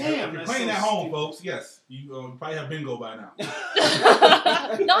 God damn. If you're playing at home, folks, yes. You probably have bingo by now. No,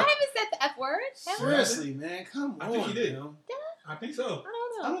 I haven't said the F word. Seriously, man. Come on. I think you did. You know? I think so. I don't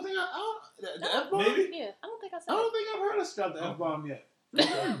know. I don't think the F-bomb? Maybe? Yeah, I don't think I said I don't think I've heard of the F-bomb yet. Okay.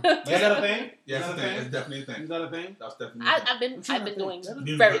 Is that a thing? Yeah, it's a thing. It's definitely a thing. Is that a thing? That's definitely a thing. I've been doing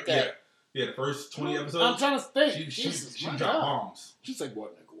very good. Yeah, the first 20 episodes. I'm trying to think. She dropped bombs. She's like,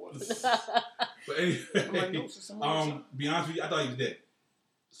 what, nigga? What? But anyway, be honest with you, I thought he was dead.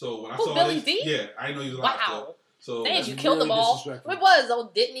 So when I saw Billy this, D? yeah, I didn't know he was alive. Wow. So damn, you killed them all. What was? Oh,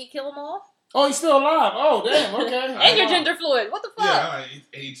 didn't he kill them all? Oh, he's still alive. Oh, damn. Okay. And you're gender fluid. What the fuck? Yeah, he's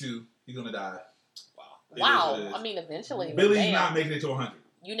 82. He's gonna die. Wow. I mean, eventually. Billy's not making it to 100.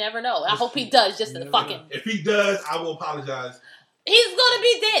 You never know. I hope he does, just to fucking. If he does, I will apologize. He's gonna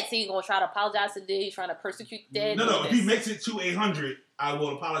be dead. So he's gonna try to apologize to the dead. He's trying to persecute the dead. No. If he makes it to 100, I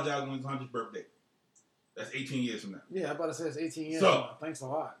will apologize on his 100th birthday. That's 18 years from now. Yeah, I'm about to say it's 18 years. So, from now. Thanks a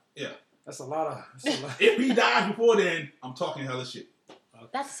lot. Yeah. That's a lot. If he dies before then, I'm talking hella shit.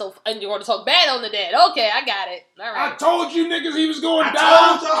 That's so. And you're going to talk bad on the dead. Okay, I got it. All right. I told you niggas he was going to die.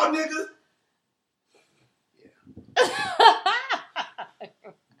 I told y'all niggas.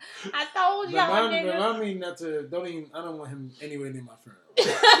 I told y'all niggas. Remind me not to. I don't want him anywhere near my friend.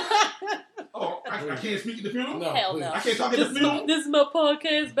 Oh, I can't speak at the funeral? No, hell please. no. I can't talk at the funeral? This is my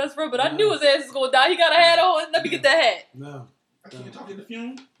podcast, best friend, but I knew his ass was going to die. He got a hat on. Let me get that hat. No. I can't talk at the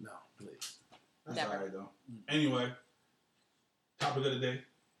funeral? No, please. That's Never. alright, though. Anyway, topic of the day.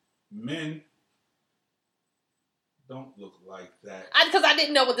 Men don't look like that. Because I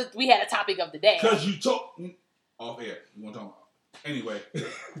didn't know we had a topic of the day. Because you talk off air. You want to talk about? Anyway,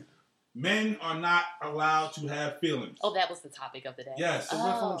 men are not allowed to have feelings. Oh, that was the topic of the day. Yes. Is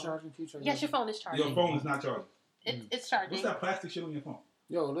my phone charging? Yes, your phone is charging. Your phone is not charging. It's charging. What's that plastic shit on your phone?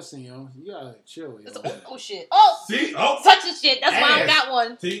 Yo, listen, yo. You gotta chill, yo. Oh, shit. Oh! See? Oh! Such a shit. That's why I Ass. got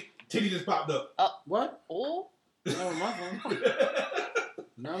one. See? Titty just popped up. What? Oh. Not on my phone.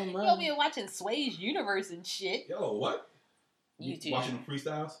 Not on mine. You'll be watching Sway's Universe and shit. Yo, what? YouTube. Watching them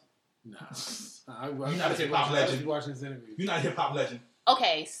freestyles? Nah. You're not a hip-hop legend. Watching this interview. You're not a hip-hop legend.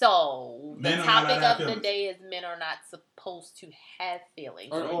 Okay, so the Men are not topic allowed to have of the feelings. day is men are not supposed to have feelings.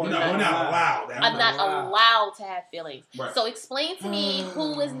 Or We're not allowed. I'm not allowed to have feelings. Right. So explain to me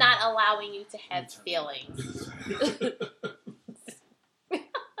who is not allowing you to have feelings.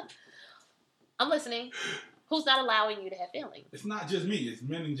 I'm listening. Who's not allowing you to have feelings? It's not just me. It's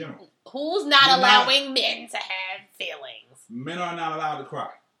men in general. Who's not You're allowing men to have feelings? Men are not allowed to cry.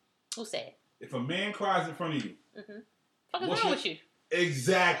 Who said? If a man cries in front of you, Fuck is What's wrong your- with you?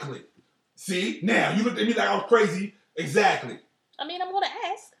 exactly. See? Now, you looked at me like I was crazy. Exactly. I mean, I'm gonna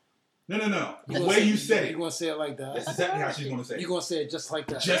ask. No. The way you said You it. gonna say it like that? That's exactly how she's going to say You it. gonna say it just like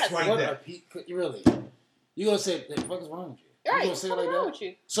that? Just like what that. Really? You gonna say, "What the fuck is wrong with you?" Right. You gonna say it What's like wrong that? with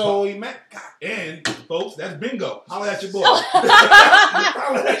you? So he meant. And, folks, that's bingo. Holla at your boy. Oh.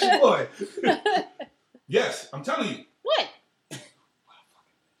 Holla at your boy. Yes, I'm telling you. What?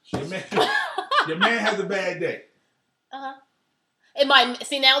 Your man has a bad day. It might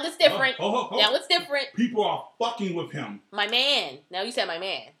see now. It's different. Oh. Now it's different. People are fucking with him. My man. Now you said my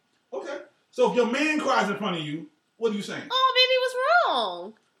man. Okay. So if your man cries in front of you, what are you saying? Oh, baby, what's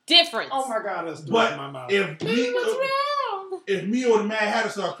wrong? Difference. Oh my god, that's throwing But in my mouth. if Baby, what's wrong? if me or the Mad Hatter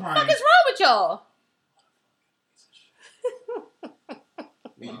start What crying, is wrong with y'all?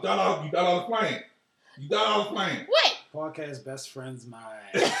 you thought I was playing. You thought I was playing. What? Podcast best friend's my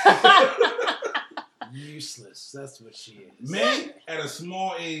useless. That's what she is. Men at a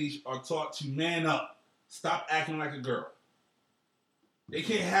small age are taught to man up. Stop acting like a girl. They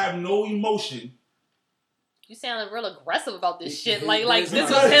can't have no emotion. You sounded real aggressive about this shit. He- Like he this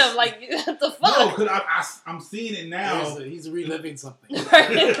is was nice. him. Like what the No, fuck? because I'm seeing it now. He's reliving something. I'm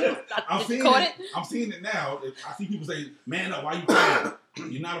Did seeing you caught it. I'm seeing it now. If I see people say, "Man up, why you crying?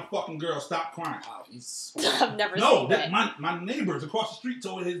 You're not a fucking girl. Stop crying." Wow, he's I've never No, seen that. my neighbors across the street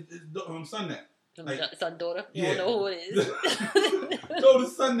told his son that. like- Son, daughter. You Yeah. don't know who it is. Told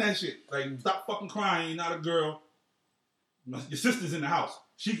his son that shit. Like, stop fucking crying. You're not a girl. Your sister's in the house.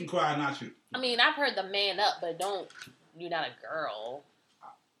 She can cry, not you. I mean, I've heard the man up, but don't. You're not a girl.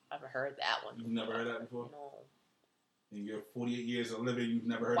 I've never heard that one. You've never heard that before? No. In your 48 years of living, you've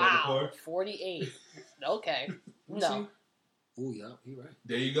never heard that Wow. before? 48. Okay. No. Oh yeah, he right.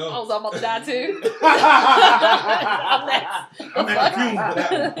 There you go. Oh, so I'm about to die too? I'm at the fume for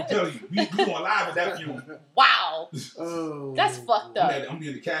that one. I'm telling you. We going live at that fume. Wow. Oh, That's fucked up. I'm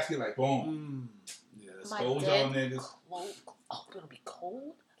in the casket like, boom. Yeah, that's My Told dead y'all niggas. Cold. Oh, gonna be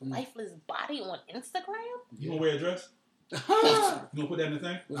cold? Lifeless body on Instagram? You gonna wear a dress? You gonna put that in the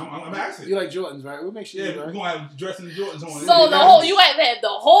thing? I'm asking. You like Jordans, right? We'll make sure Yeah, you we're right. gonna have dress and Jordans on. So the whole, you have to have the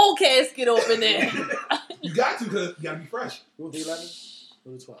whole casket open there. You got to, because you gotta be fresh. You want the 11?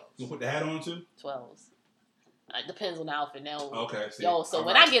 Or the 12? You gonna put the hat on too? 12s. It depends on the outfit now. Okay. See. Yo, so All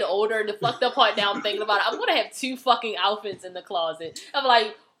when right. I get older, the fucked up part now I'm thinking about it, I'm gonna have 2 fucking outfits in the closet. I'm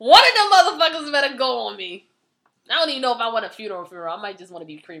like, one of them motherfuckers better go on me. I don't even know if I want a funeral. I might just want to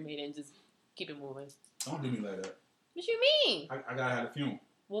be cremated and just keep it moving. Don't do me like that. What you mean? I gotta have a fume.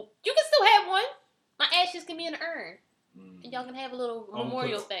 Well, you can still have one. My ashes can be in an urn. Mm. And y'all can have a little I'm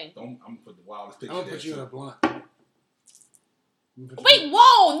memorial gonna thing. I'm gonna put the wildest picture I'm gonna there. put you in so- a blunt. Wait,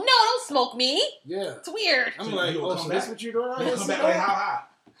 whoa! No, don't smoke me. Yeah. It's weird. I'm So like, you'll oh, come so this back? what you doing out You here? come back like how high?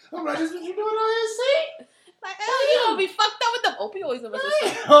 I'm like, this what you doing out here, see? Like, you gonna be fucked up with them opioids and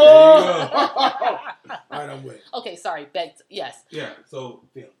stuff. Oh! All right, I'm with it. Okay, sorry. Yes. Yeah. So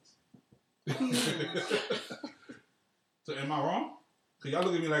Feelings. So am I wrong? Cause y'all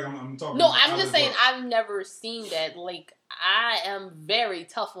look at me like I'm talking. No, out I'm of just the saying book. I've never seen that. Like, I am very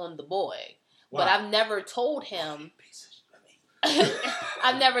tough on the boy, but Wow. I've never told him.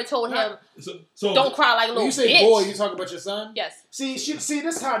 I've never told him So don't cry like a When little you say bitch. boy, you talking about your son? Yes. See, this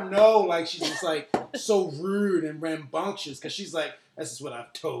is how I know, like, she's just, like, so rude and rambunctious, because she's like, this is what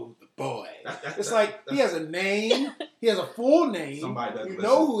I've told the boy. It's like, he has a name, he has a full name, Somebody doesn't you listen.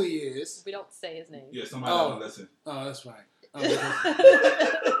 know who he is. We don't say his name. Yeah, somebody Oh. doesn't listen. Oh, that's right.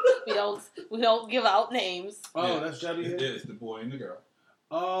 we don't give out names. Oh, Yeah. that's Jody here? It's the boy and the girl.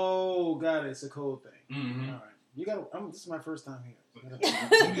 Oh, got it. It's a code thing. Mm-hmm. All right. You got. This is my first time here.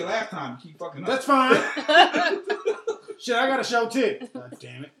 Maybe your last time you keep fucking up. That's fine. Shit, I got a show too. God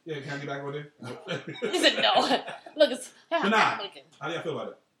damn it. Yeah, can I get back over there? He said no. Look, it's But nah. How do y'all feel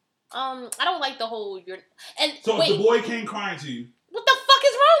about it? I don't like the whole and So wait, if the boy came crying to you, what the fuck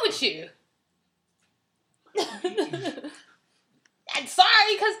is wrong with you? I'm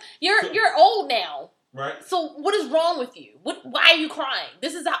sorry, because you're old now. Right. So what is wrong with you? Why are you crying?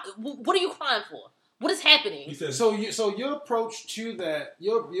 What are you crying for? What is happening? He says, so your approach to that,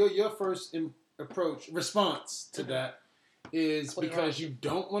 your first response to that is because you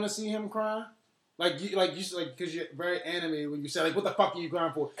don't want to see him cry. Because you're very animated when you say like, "What the fuck are you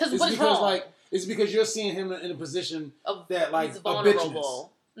crying for?" Because what's wrong? Like it's because you're seeing him in a position that like he's a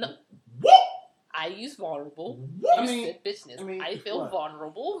vulnerable. bitchness. No. What? I use vulnerable. What? You said bitchness. I feel what?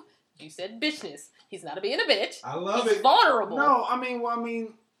 vulnerable. You said bitchness. He's not being a bitch. I love He's it. vulnerable. No, I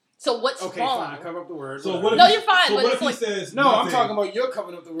mean. So what's Okay, wrong? fine. I cover up the word. So No, you're fine. So but what it's if like, he says No, nothing? I'm talking about you're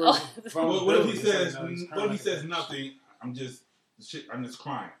covering up the word. What if he says nothing? I'm just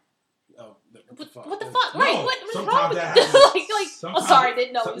crying. Oh, what the fuck? Right? No, What is wrong sometimes with that you? happens. I'm sorry,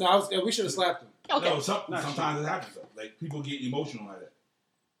 didn't know. No, we should have slapped him. Okay. No, sometimes it happens. Like people get emotional like that.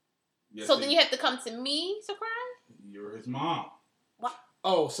 Yes, So then you have to come to me to cry? You're his mom. What?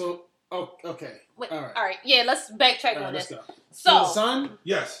 Okay. Wait, all right. All right. Yeah, let's backtrack on Let's this. go. So, son,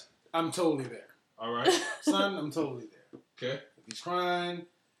 Yes. I'm totally there. All right. Son, I'm totally there. Okay. If he's crying,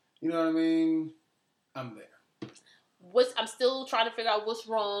 you know what I mean? I'm there. I'm still trying to figure out what's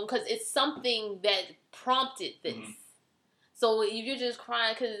wrong because it's something that prompted this. Mm-hmm. So if you're just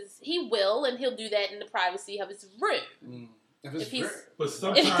crying, because he will, and he'll do that in the privacy of his room. If he's, but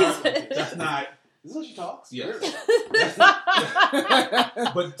sometimes that's not. Is this how she talks? Yes.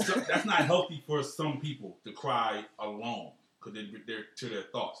 But that's not healthy for some people to cry alone because they're to their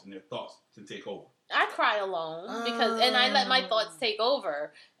thoughts and their thoughts can take over. I cry alone and I let my thoughts take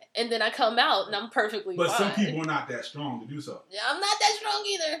over, and then I come out and I'm perfectly fine. But some people are not that strong to do so. Yeah, I'm not that strong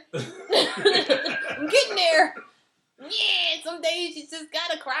either. I'm getting there. Yeah, some days you just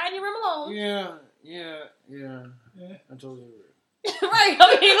gotta cry in your room alone. Yeah. I totally agree. Right?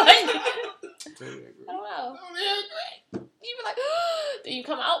 I mean, like, Totally agree. I don't know. You be like, then you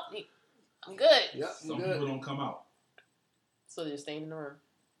come out. I'm good. Yeah, Some people don't come out. So they're staying in the room.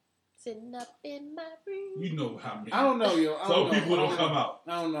 Sitting up in my room. You know how many. I don't know, yo. Some people don't come out.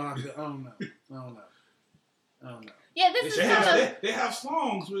 I don't know. I don't know. Yeah, this is kind of... They have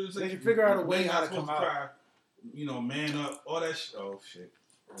songs where it's They like, can figure out a way men how not to come supposed out. cry, you know, man up, all that shit. Oh shit.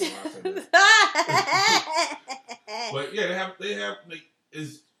 I don't know why I said that. But yeah, they have like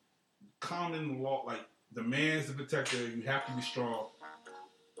is common law, like the man's the protector. You have to be strong.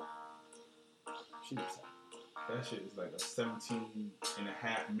 She does That shit is like a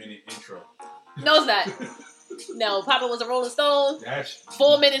 17.5-minute intro. No, it's not. No, Papa was a Rolling Stone. That shit.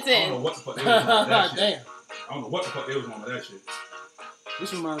 4 minutes I don't know in. what the fuck they was on with that shit. Damn. I don't know what the fuck they was on with that shit.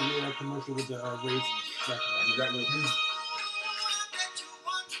 This reminds me of that commercial with the raisins. Exactly.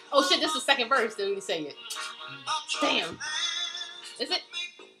 Oh shit, this is the second verse. They didn't say it. Damn. Is it?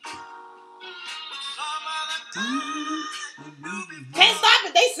 Can't stop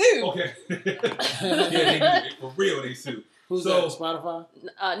it. They sue. Okay. Yeah, for real, they sue. Who's So- that? Spotify?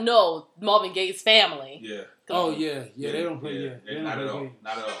 No, Marvin Gaye's family. Yeah. Oh yeah. They don't play. Yeah, they don't not play at all. games.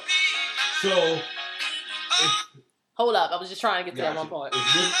 Not at all. So, Hold up, I was just trying to get to that one gotcha. part.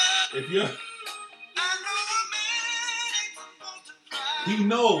 If you're, he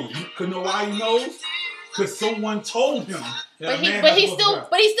knows. You could know why he knows? Because someone told him. But he still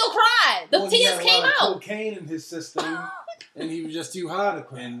cried. The He tears had a came lot of out. cocaine in his system, and he was just too high to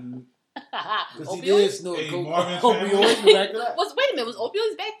cry. And Because he did snort Hey, Marvin's opioids back to that. Wait a minute, was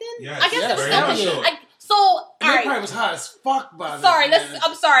opioids back then? Yes, I guess yes, that's very much still. so. So, all And he right. probably was high as fuck by then. Sorry, man.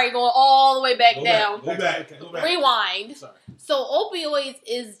 I'm sorry, going all the way back down. Go back. Rewind. Sorry. So opioids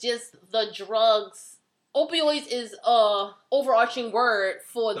is just the drugs. Opioids is a overarching word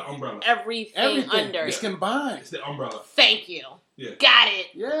for The umbrella. everything under It's it. combined. It's the umbrella. Thank you. Yeah. Got it.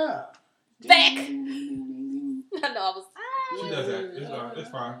 Yeah. Back. I know I was. She does that. It's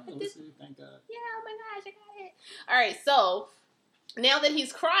fine. Let's see, thank God. Yeah, oh my gosh, I got it. All right, so now that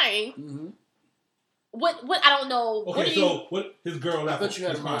he's crying, Mm-hmm. what I don't know. Okay, so what his girl I left. thought you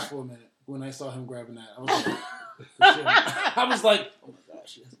had a his mouse mind. for a minute when I saw him grabbing that. I was like, oh my gosh,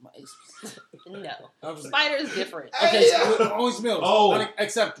 she has mice. No, I was like, spider is different. okay, so only smells. Oh.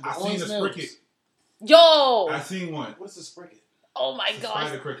 Unacceptable. I Only seen a smells. cricket. Yo, I seen one. What is a spricket? oh my It's a gosh,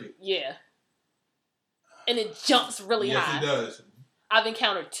 spider cricket. yeah, and it jumps really Yes, high. it does. I've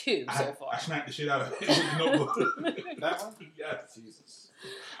encountered 2 so I far. smacked the shit out of it with the notebook. That one? Yes. Jesus.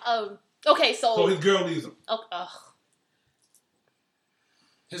 Okay, So his girl leaves him.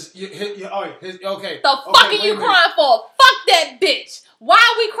 Okay. The fuck are you crying for? Fuck that bitch. Why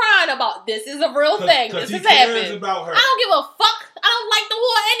are we crying about this? This is a real thing. This he has cares happened. about her. I don't give a fuck. I don't like the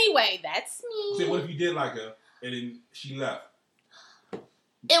war anyway. That's me. See, what if you did like her and then she left?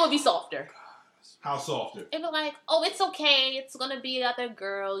 It would be softer. How softer? It'd be like, oh, it's okay. It's gonna be other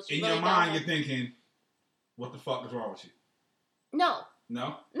girls. In your mind, you're thinking, what the fuck is wrong with you? No.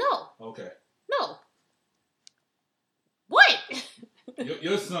 No? No. Okay. No. What?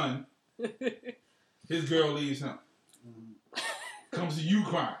 Your son, his girl leaves him. Comes to you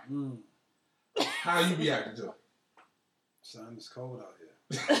crying. How you reacting to it? Son, it's cold out here.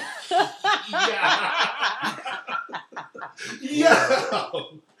 Yeah.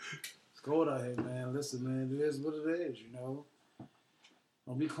 It's cold out here, man. Listen, man, it is what it is, you know.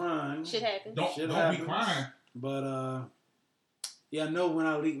 Don't be crying. Shit happens. Don't be crying. But, yeah, I know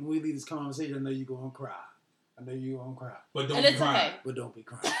when we leave this conversation, I know you're going to cry. I know you're going to cry. But don't be crying. Okay. But don't be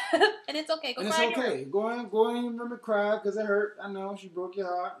crying. And it's okay. Go and cry it's okay. Go in and remember cry because it hurt. I know. She broke your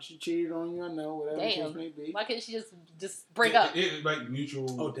heart. She cheated on you. I know. Whatever the case may be. Why couldn't she just break up? It like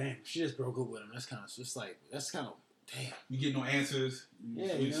mutual. Oh, damn. She just broke up with him. That's kind of damn. You get no answers.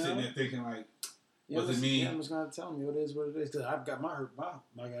 Yeah, You're sitting there thinking like, what's it mean? Yeah, I'm just going to tell me it is what it is. Because I've got my hurt.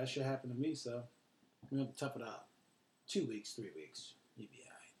 My God, that shit happened to me. So, we have to tough it out. 2 weeks, 3 weeks. He'll be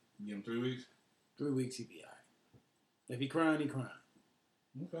all right. You give him 3 weeks? 3 weeks, he'll be all right. If he crying, he crying.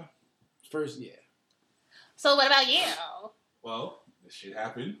 Okay. First, yeah. So what about you? Well, this shit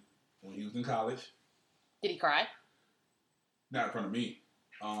happened when he was in college. Did he cry? Not in front of me.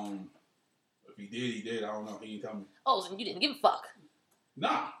 If he did, he did. I don't know. He didn't tell me. Oh, so you didn't give a fuck.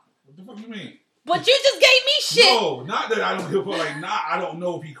 Nah. What the fuck you mean? But you just gave me shit. No, not that I don't give a fuck. Like, I don't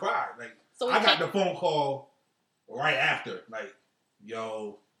know if he cried. Like, So I got the phone call right after. Like,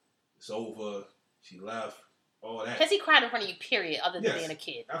 yo, it's over. She left. All that. Has he cried in front of you, period, other than Yes, being a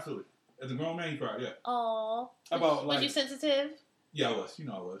kid? Absolutely. As a grown man, he cried, yeah. Aww. Was you sensitive? Yeah, I was. You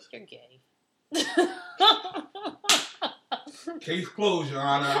know I was. You're gay. Case closed, Your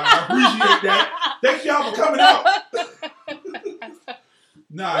Honor. I appreciate that. Thank y'all for coming out.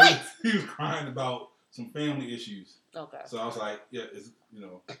 Nah, he was crying about some family issues. Okay. So I was like, yeah,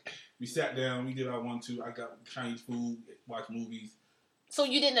 we sat down, we did our 1-2. I got Chinese food, watched movies. So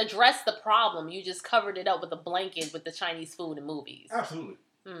you didn't address the problem. You just covered it up with a blanket with the Chinese food and movies. Absolutely.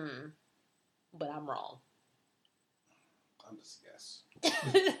 But I'm wrong. I'm just a guess.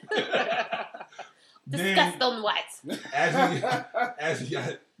 Discussed on what? As he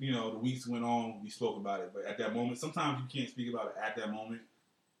got, the weeks went on, we spoke about it. But at that moment, sometimes you can't speak about it at that moment.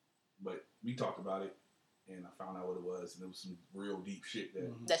 But we talked about it, and I found out what it was, and it was some real deep shit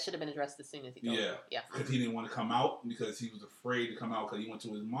that should have been addressed as soon as he told me. Yeah. Because he didn't want to come out, because he was afraid to come out, because he went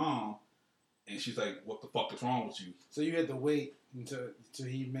to his mom, and she's like, "What the fuck is wrong with you?" So you had to wait until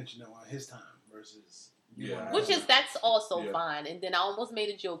he mentioned it on his time versus that's also fine. And then I almost made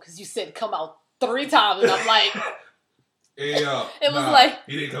a joke because you said come out 3 times, and I'm like, it was like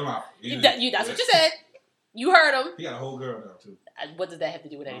he didn't come out. That's what you said. You heard him. He got a whole girl now too. What does that have to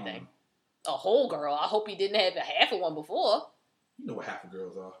do with anything? A whole girl. I hope he didn't have a half of one before. You know what half of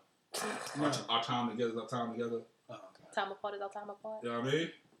girls are. Our time together is our time together. Oh, okay. Time apart is our time apart. You know what I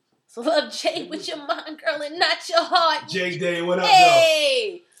mean? So love Jay with your mind, girl, and not your heart. J Day, what up,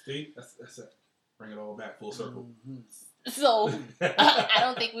 hey! Though? See? That's it. Bring it all back full circle. So, I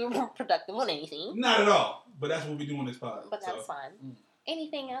don't think we were productive on anything. Not at all. But that's what we do on this pod. But that's fine.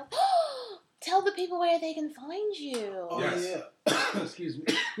 Anything else? Tell the people where they can find you. Oh, yeah. Excuse me.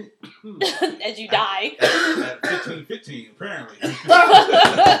 As you die. At 15:15, apparently.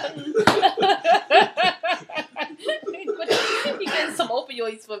 You getting some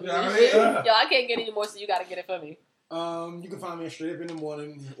opioids for me. Yeah, Yo, I can't get any more, so you gotta get it for me. You can find me at Str8up in the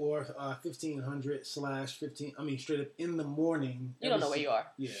morning or 1500/15. I mean, Str8up in the morning. You don't know where you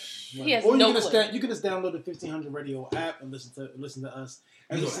are. Yeah. He has or no you clue. You can just download the 1500 radio app and listen to us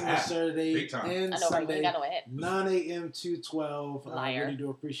every single Saturday and Sunday, 9 a.m. to 12. Liar. I really do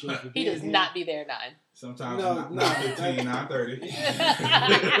appreciate you. He does not be there at 9. Sometimes 9:15,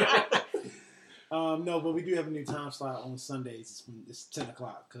 9:30. No, but we do have a new time slot on Sundays. It's 10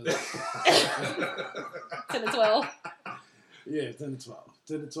 o'clock. 10 to 12? Yeah, 10 to 12.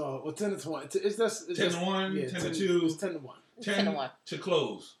 10 to 12. Well, 10 to 20. It's 10 to 1, yeah, 10 to 2. It's 10 to 1. 10 to 1. To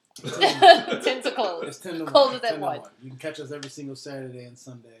close. 10 to close. It's 10 to 1. Close at 1. You can catch us every single Saturday and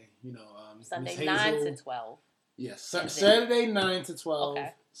Sunday. Sunday 9 to 12. Yes, Saturday 9 to 12.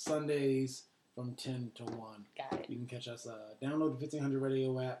 Okay. Sundays from 10 to 1. Got it. You can catch us. Download the 1500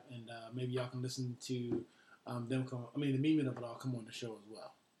 radio app, and maybe y'all can listen to them come. I mean, the meme of it all come on the show as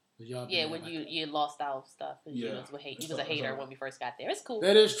well. Yeah, when you lost our stuff. And you was a hater when we first got there. It's cool.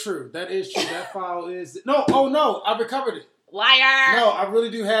 That is true. That file is no. Oh no, I recovered it. Liar. No, I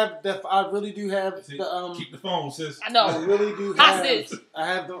really do have that. I really do have See, the keep the phone, sis. I know. I really do have. Hostage. I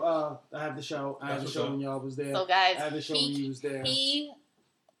have the. I have the show. I had the show when y'all was there. So guys, I had the show when you was there. He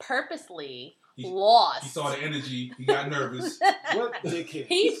purposely lost. He saw the energy. He got nervous. What dickhead?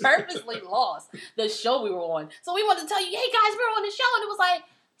 He purposely lost the show we were on. So we wanted to tell you, hey guys, we're on the show. And it was like,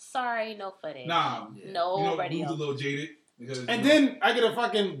 sorry, no footage. Nah. No radio. He was a little jaded. Because, And then I get a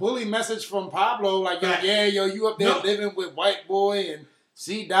fucking bully message from Pablo, like, yo, you up there living with white boy and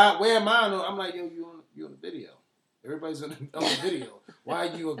C-Dot, where am I? I'm like, yo, you on the video. Everybody's on the video. Why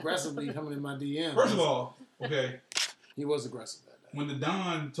are you aggressively coming in my DM? First of all, okay. He was aggressive that day. When the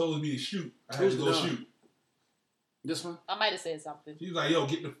Don told me to shoot, I had to go shoot. This one? I might have said something. He was like, yo,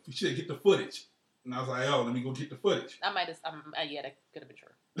 get the footage. And I was like, yo, let me go get the footage. I might have, yeah, that could have been true.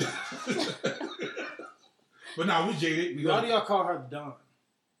 But now we jaded. Why do y'all call her Don?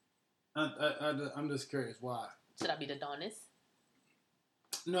 I'm just curious. Why? Should I be the Donis?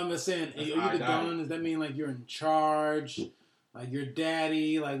 No, I'm just saying. Are you the Don? Does that mean like you're in charge? Like you're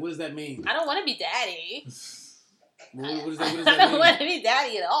daddy? Like what does that mean? I don't want to be daddy. What does that mean? I don't want to be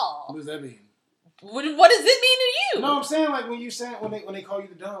daddy at all. What does that mean? What does it mean to you? No, I'm saying like when they call you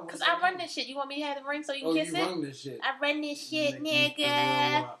the Don. Because I run this shit. You want me to have the ring so you can kiss it? You run this shit. I run this shit,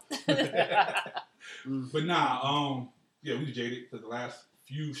 nigga. But nah, yeah, we jaded because the last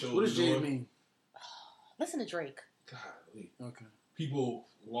few shows. What does jaded mean? Listen to Drake. Golly. Okay. People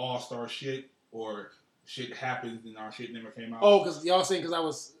lost our shit or shit happened and our shit never came out. Oh, because y'all saying because I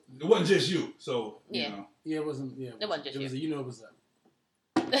was. It wasn't just you, so yeah. You know. Yeah, it wasn't. Yeah, it wasn't just you. You know, it was that.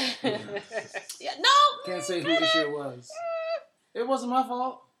 Yeah, no. Can't say who the shit was. It wasn't my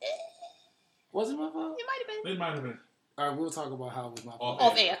fault. Was it my fault? It might have been. It might have been. All right, we'll talk about how it was my fault.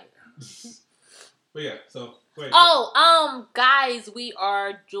 Off air. But yeah, so wait. Oh, guys, we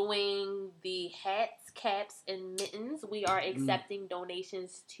are doing the hats, caps, and mittens. We are accepting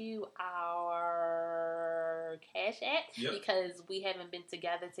donations to our Cash App because we haven't been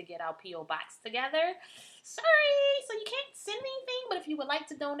together to get our P.O. box together. Sorry, so you can't send anything, but if you would like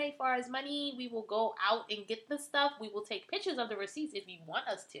to donate for us money, we will go out and get the stuff. We will take pictures of the receipts if you want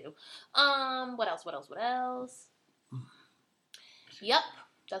us to. What else? Yep,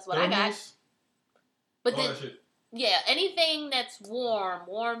 that's what I got. But then, yeah, anything that's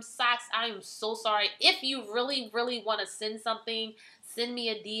warm socks, I am so sorry. If you really, really want to send something, send me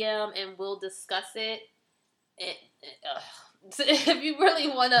a DM and we'll discuss it. If you really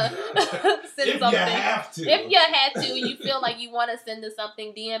want to send something. If you have to, you feel like you want to send us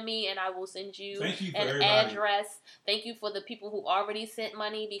something, DM me and I will send you an address. Thank you for the people who already sent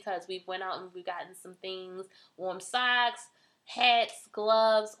money because we went out and we've gotten some things. Warm socks, hats,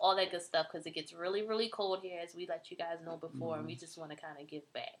 gloves, all that good stuff because it gets really, really cold here as we let you guys know before and we just want to kind of give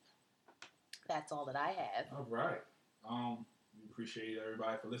back. That's all that I have. All right. We appreciate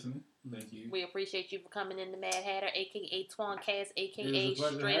everybody for listening. Thank you. We appreciate you for coming in the Mad Hatter, A.K.A. Toinecast, A.K.A.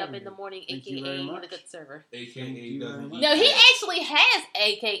 Straight Up in the Morning, A.K.A. The Good Server. A.K.A. doesn't. No, he actually has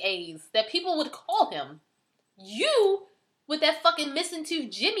A.K.A.s that people would call him. You, with that fucking missing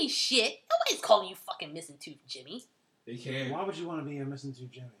tooth Jimmy shit. Nobody's calling you fucking missing tooth Jimmy. They can. Why would you want to be a missing tooth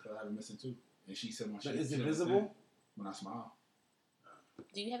Jimmy? Because I have a missing tooth. And she said my shit. Is it visible? When I smile.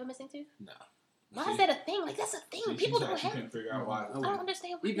 Do you have a missing tooth? No. Why is that a thing? Like, that's a thing. People don't have. She couldn't figure out why. I don't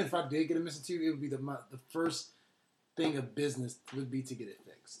understand. Even if I did get a missing tooth, it would be the first thing of business would be to get it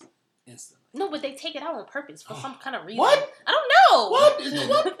fixed instantly. No, but they take it out on purpose for some kind of reason. What? I don't know.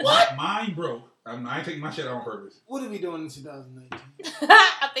 What? Mine broke. I ain't taking my shit out on purpose. What are we doing in 2019?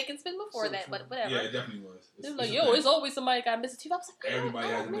 I think it's been before that, but whatever. Yeah, it definitely was. It's like, it's always somebody got a missing tooth. I was like, everybody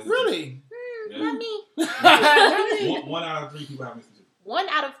has a missing tooth. Really? Not me. One out of 3 people have missing tooth. 1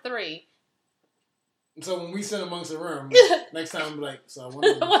 out of 3. So when we sit amongst the room, next time I'm like, so I one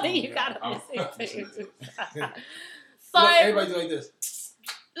of you got a missing tooth. Sorry. Everybody do like this.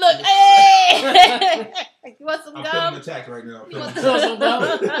 Look, hey! You want some gum? I'm feeling attacked right now. You want some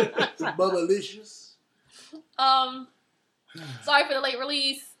gum? Some Bubblicious. Sorry for the late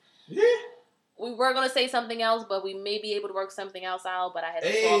release. Yeah. We were going to say something else, but we may be able to work something else out. But I had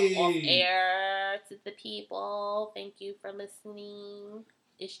to talk off air to the people. Thank you for listening.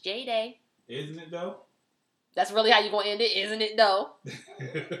 It's J-Day. Isn't it, though? That's really how you're going to end it, isn't it, though?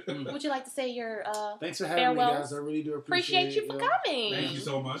 Would you like to say your thanks for having me, guys. I really do appreciate you for coming. Thank you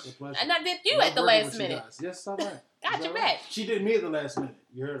so much. And I did you at the last minute. Yes, all right. Got your back. She did me at the last minute.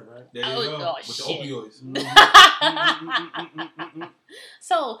 You heard it, right? There you go. With shit. the opioids.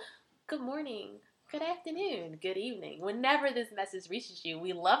 So, good morning, good afternoon, good evening. Whenever this message reaches you,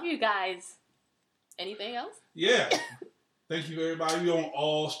 we love you guys. Anything else? Yeah. Thank you, everybody. We're on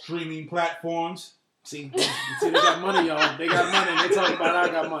all streaming platforms. See, they got money, y'all. They got money. They talking about I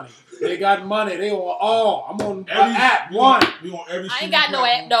got money. They got money. They on all. I'm on every app. One. We on every. I ain't got no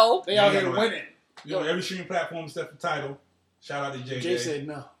app, no. They out here winning. We on every streaming platform except for Tidal. Shout out to JJ. Jay said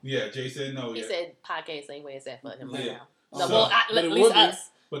no. Yeah, Jay said no. He said podcast ain't where it's at for him right Yeah. now. No, So- well, at least us.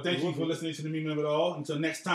 But thank you for listening to the Me Remember It All. Until next time.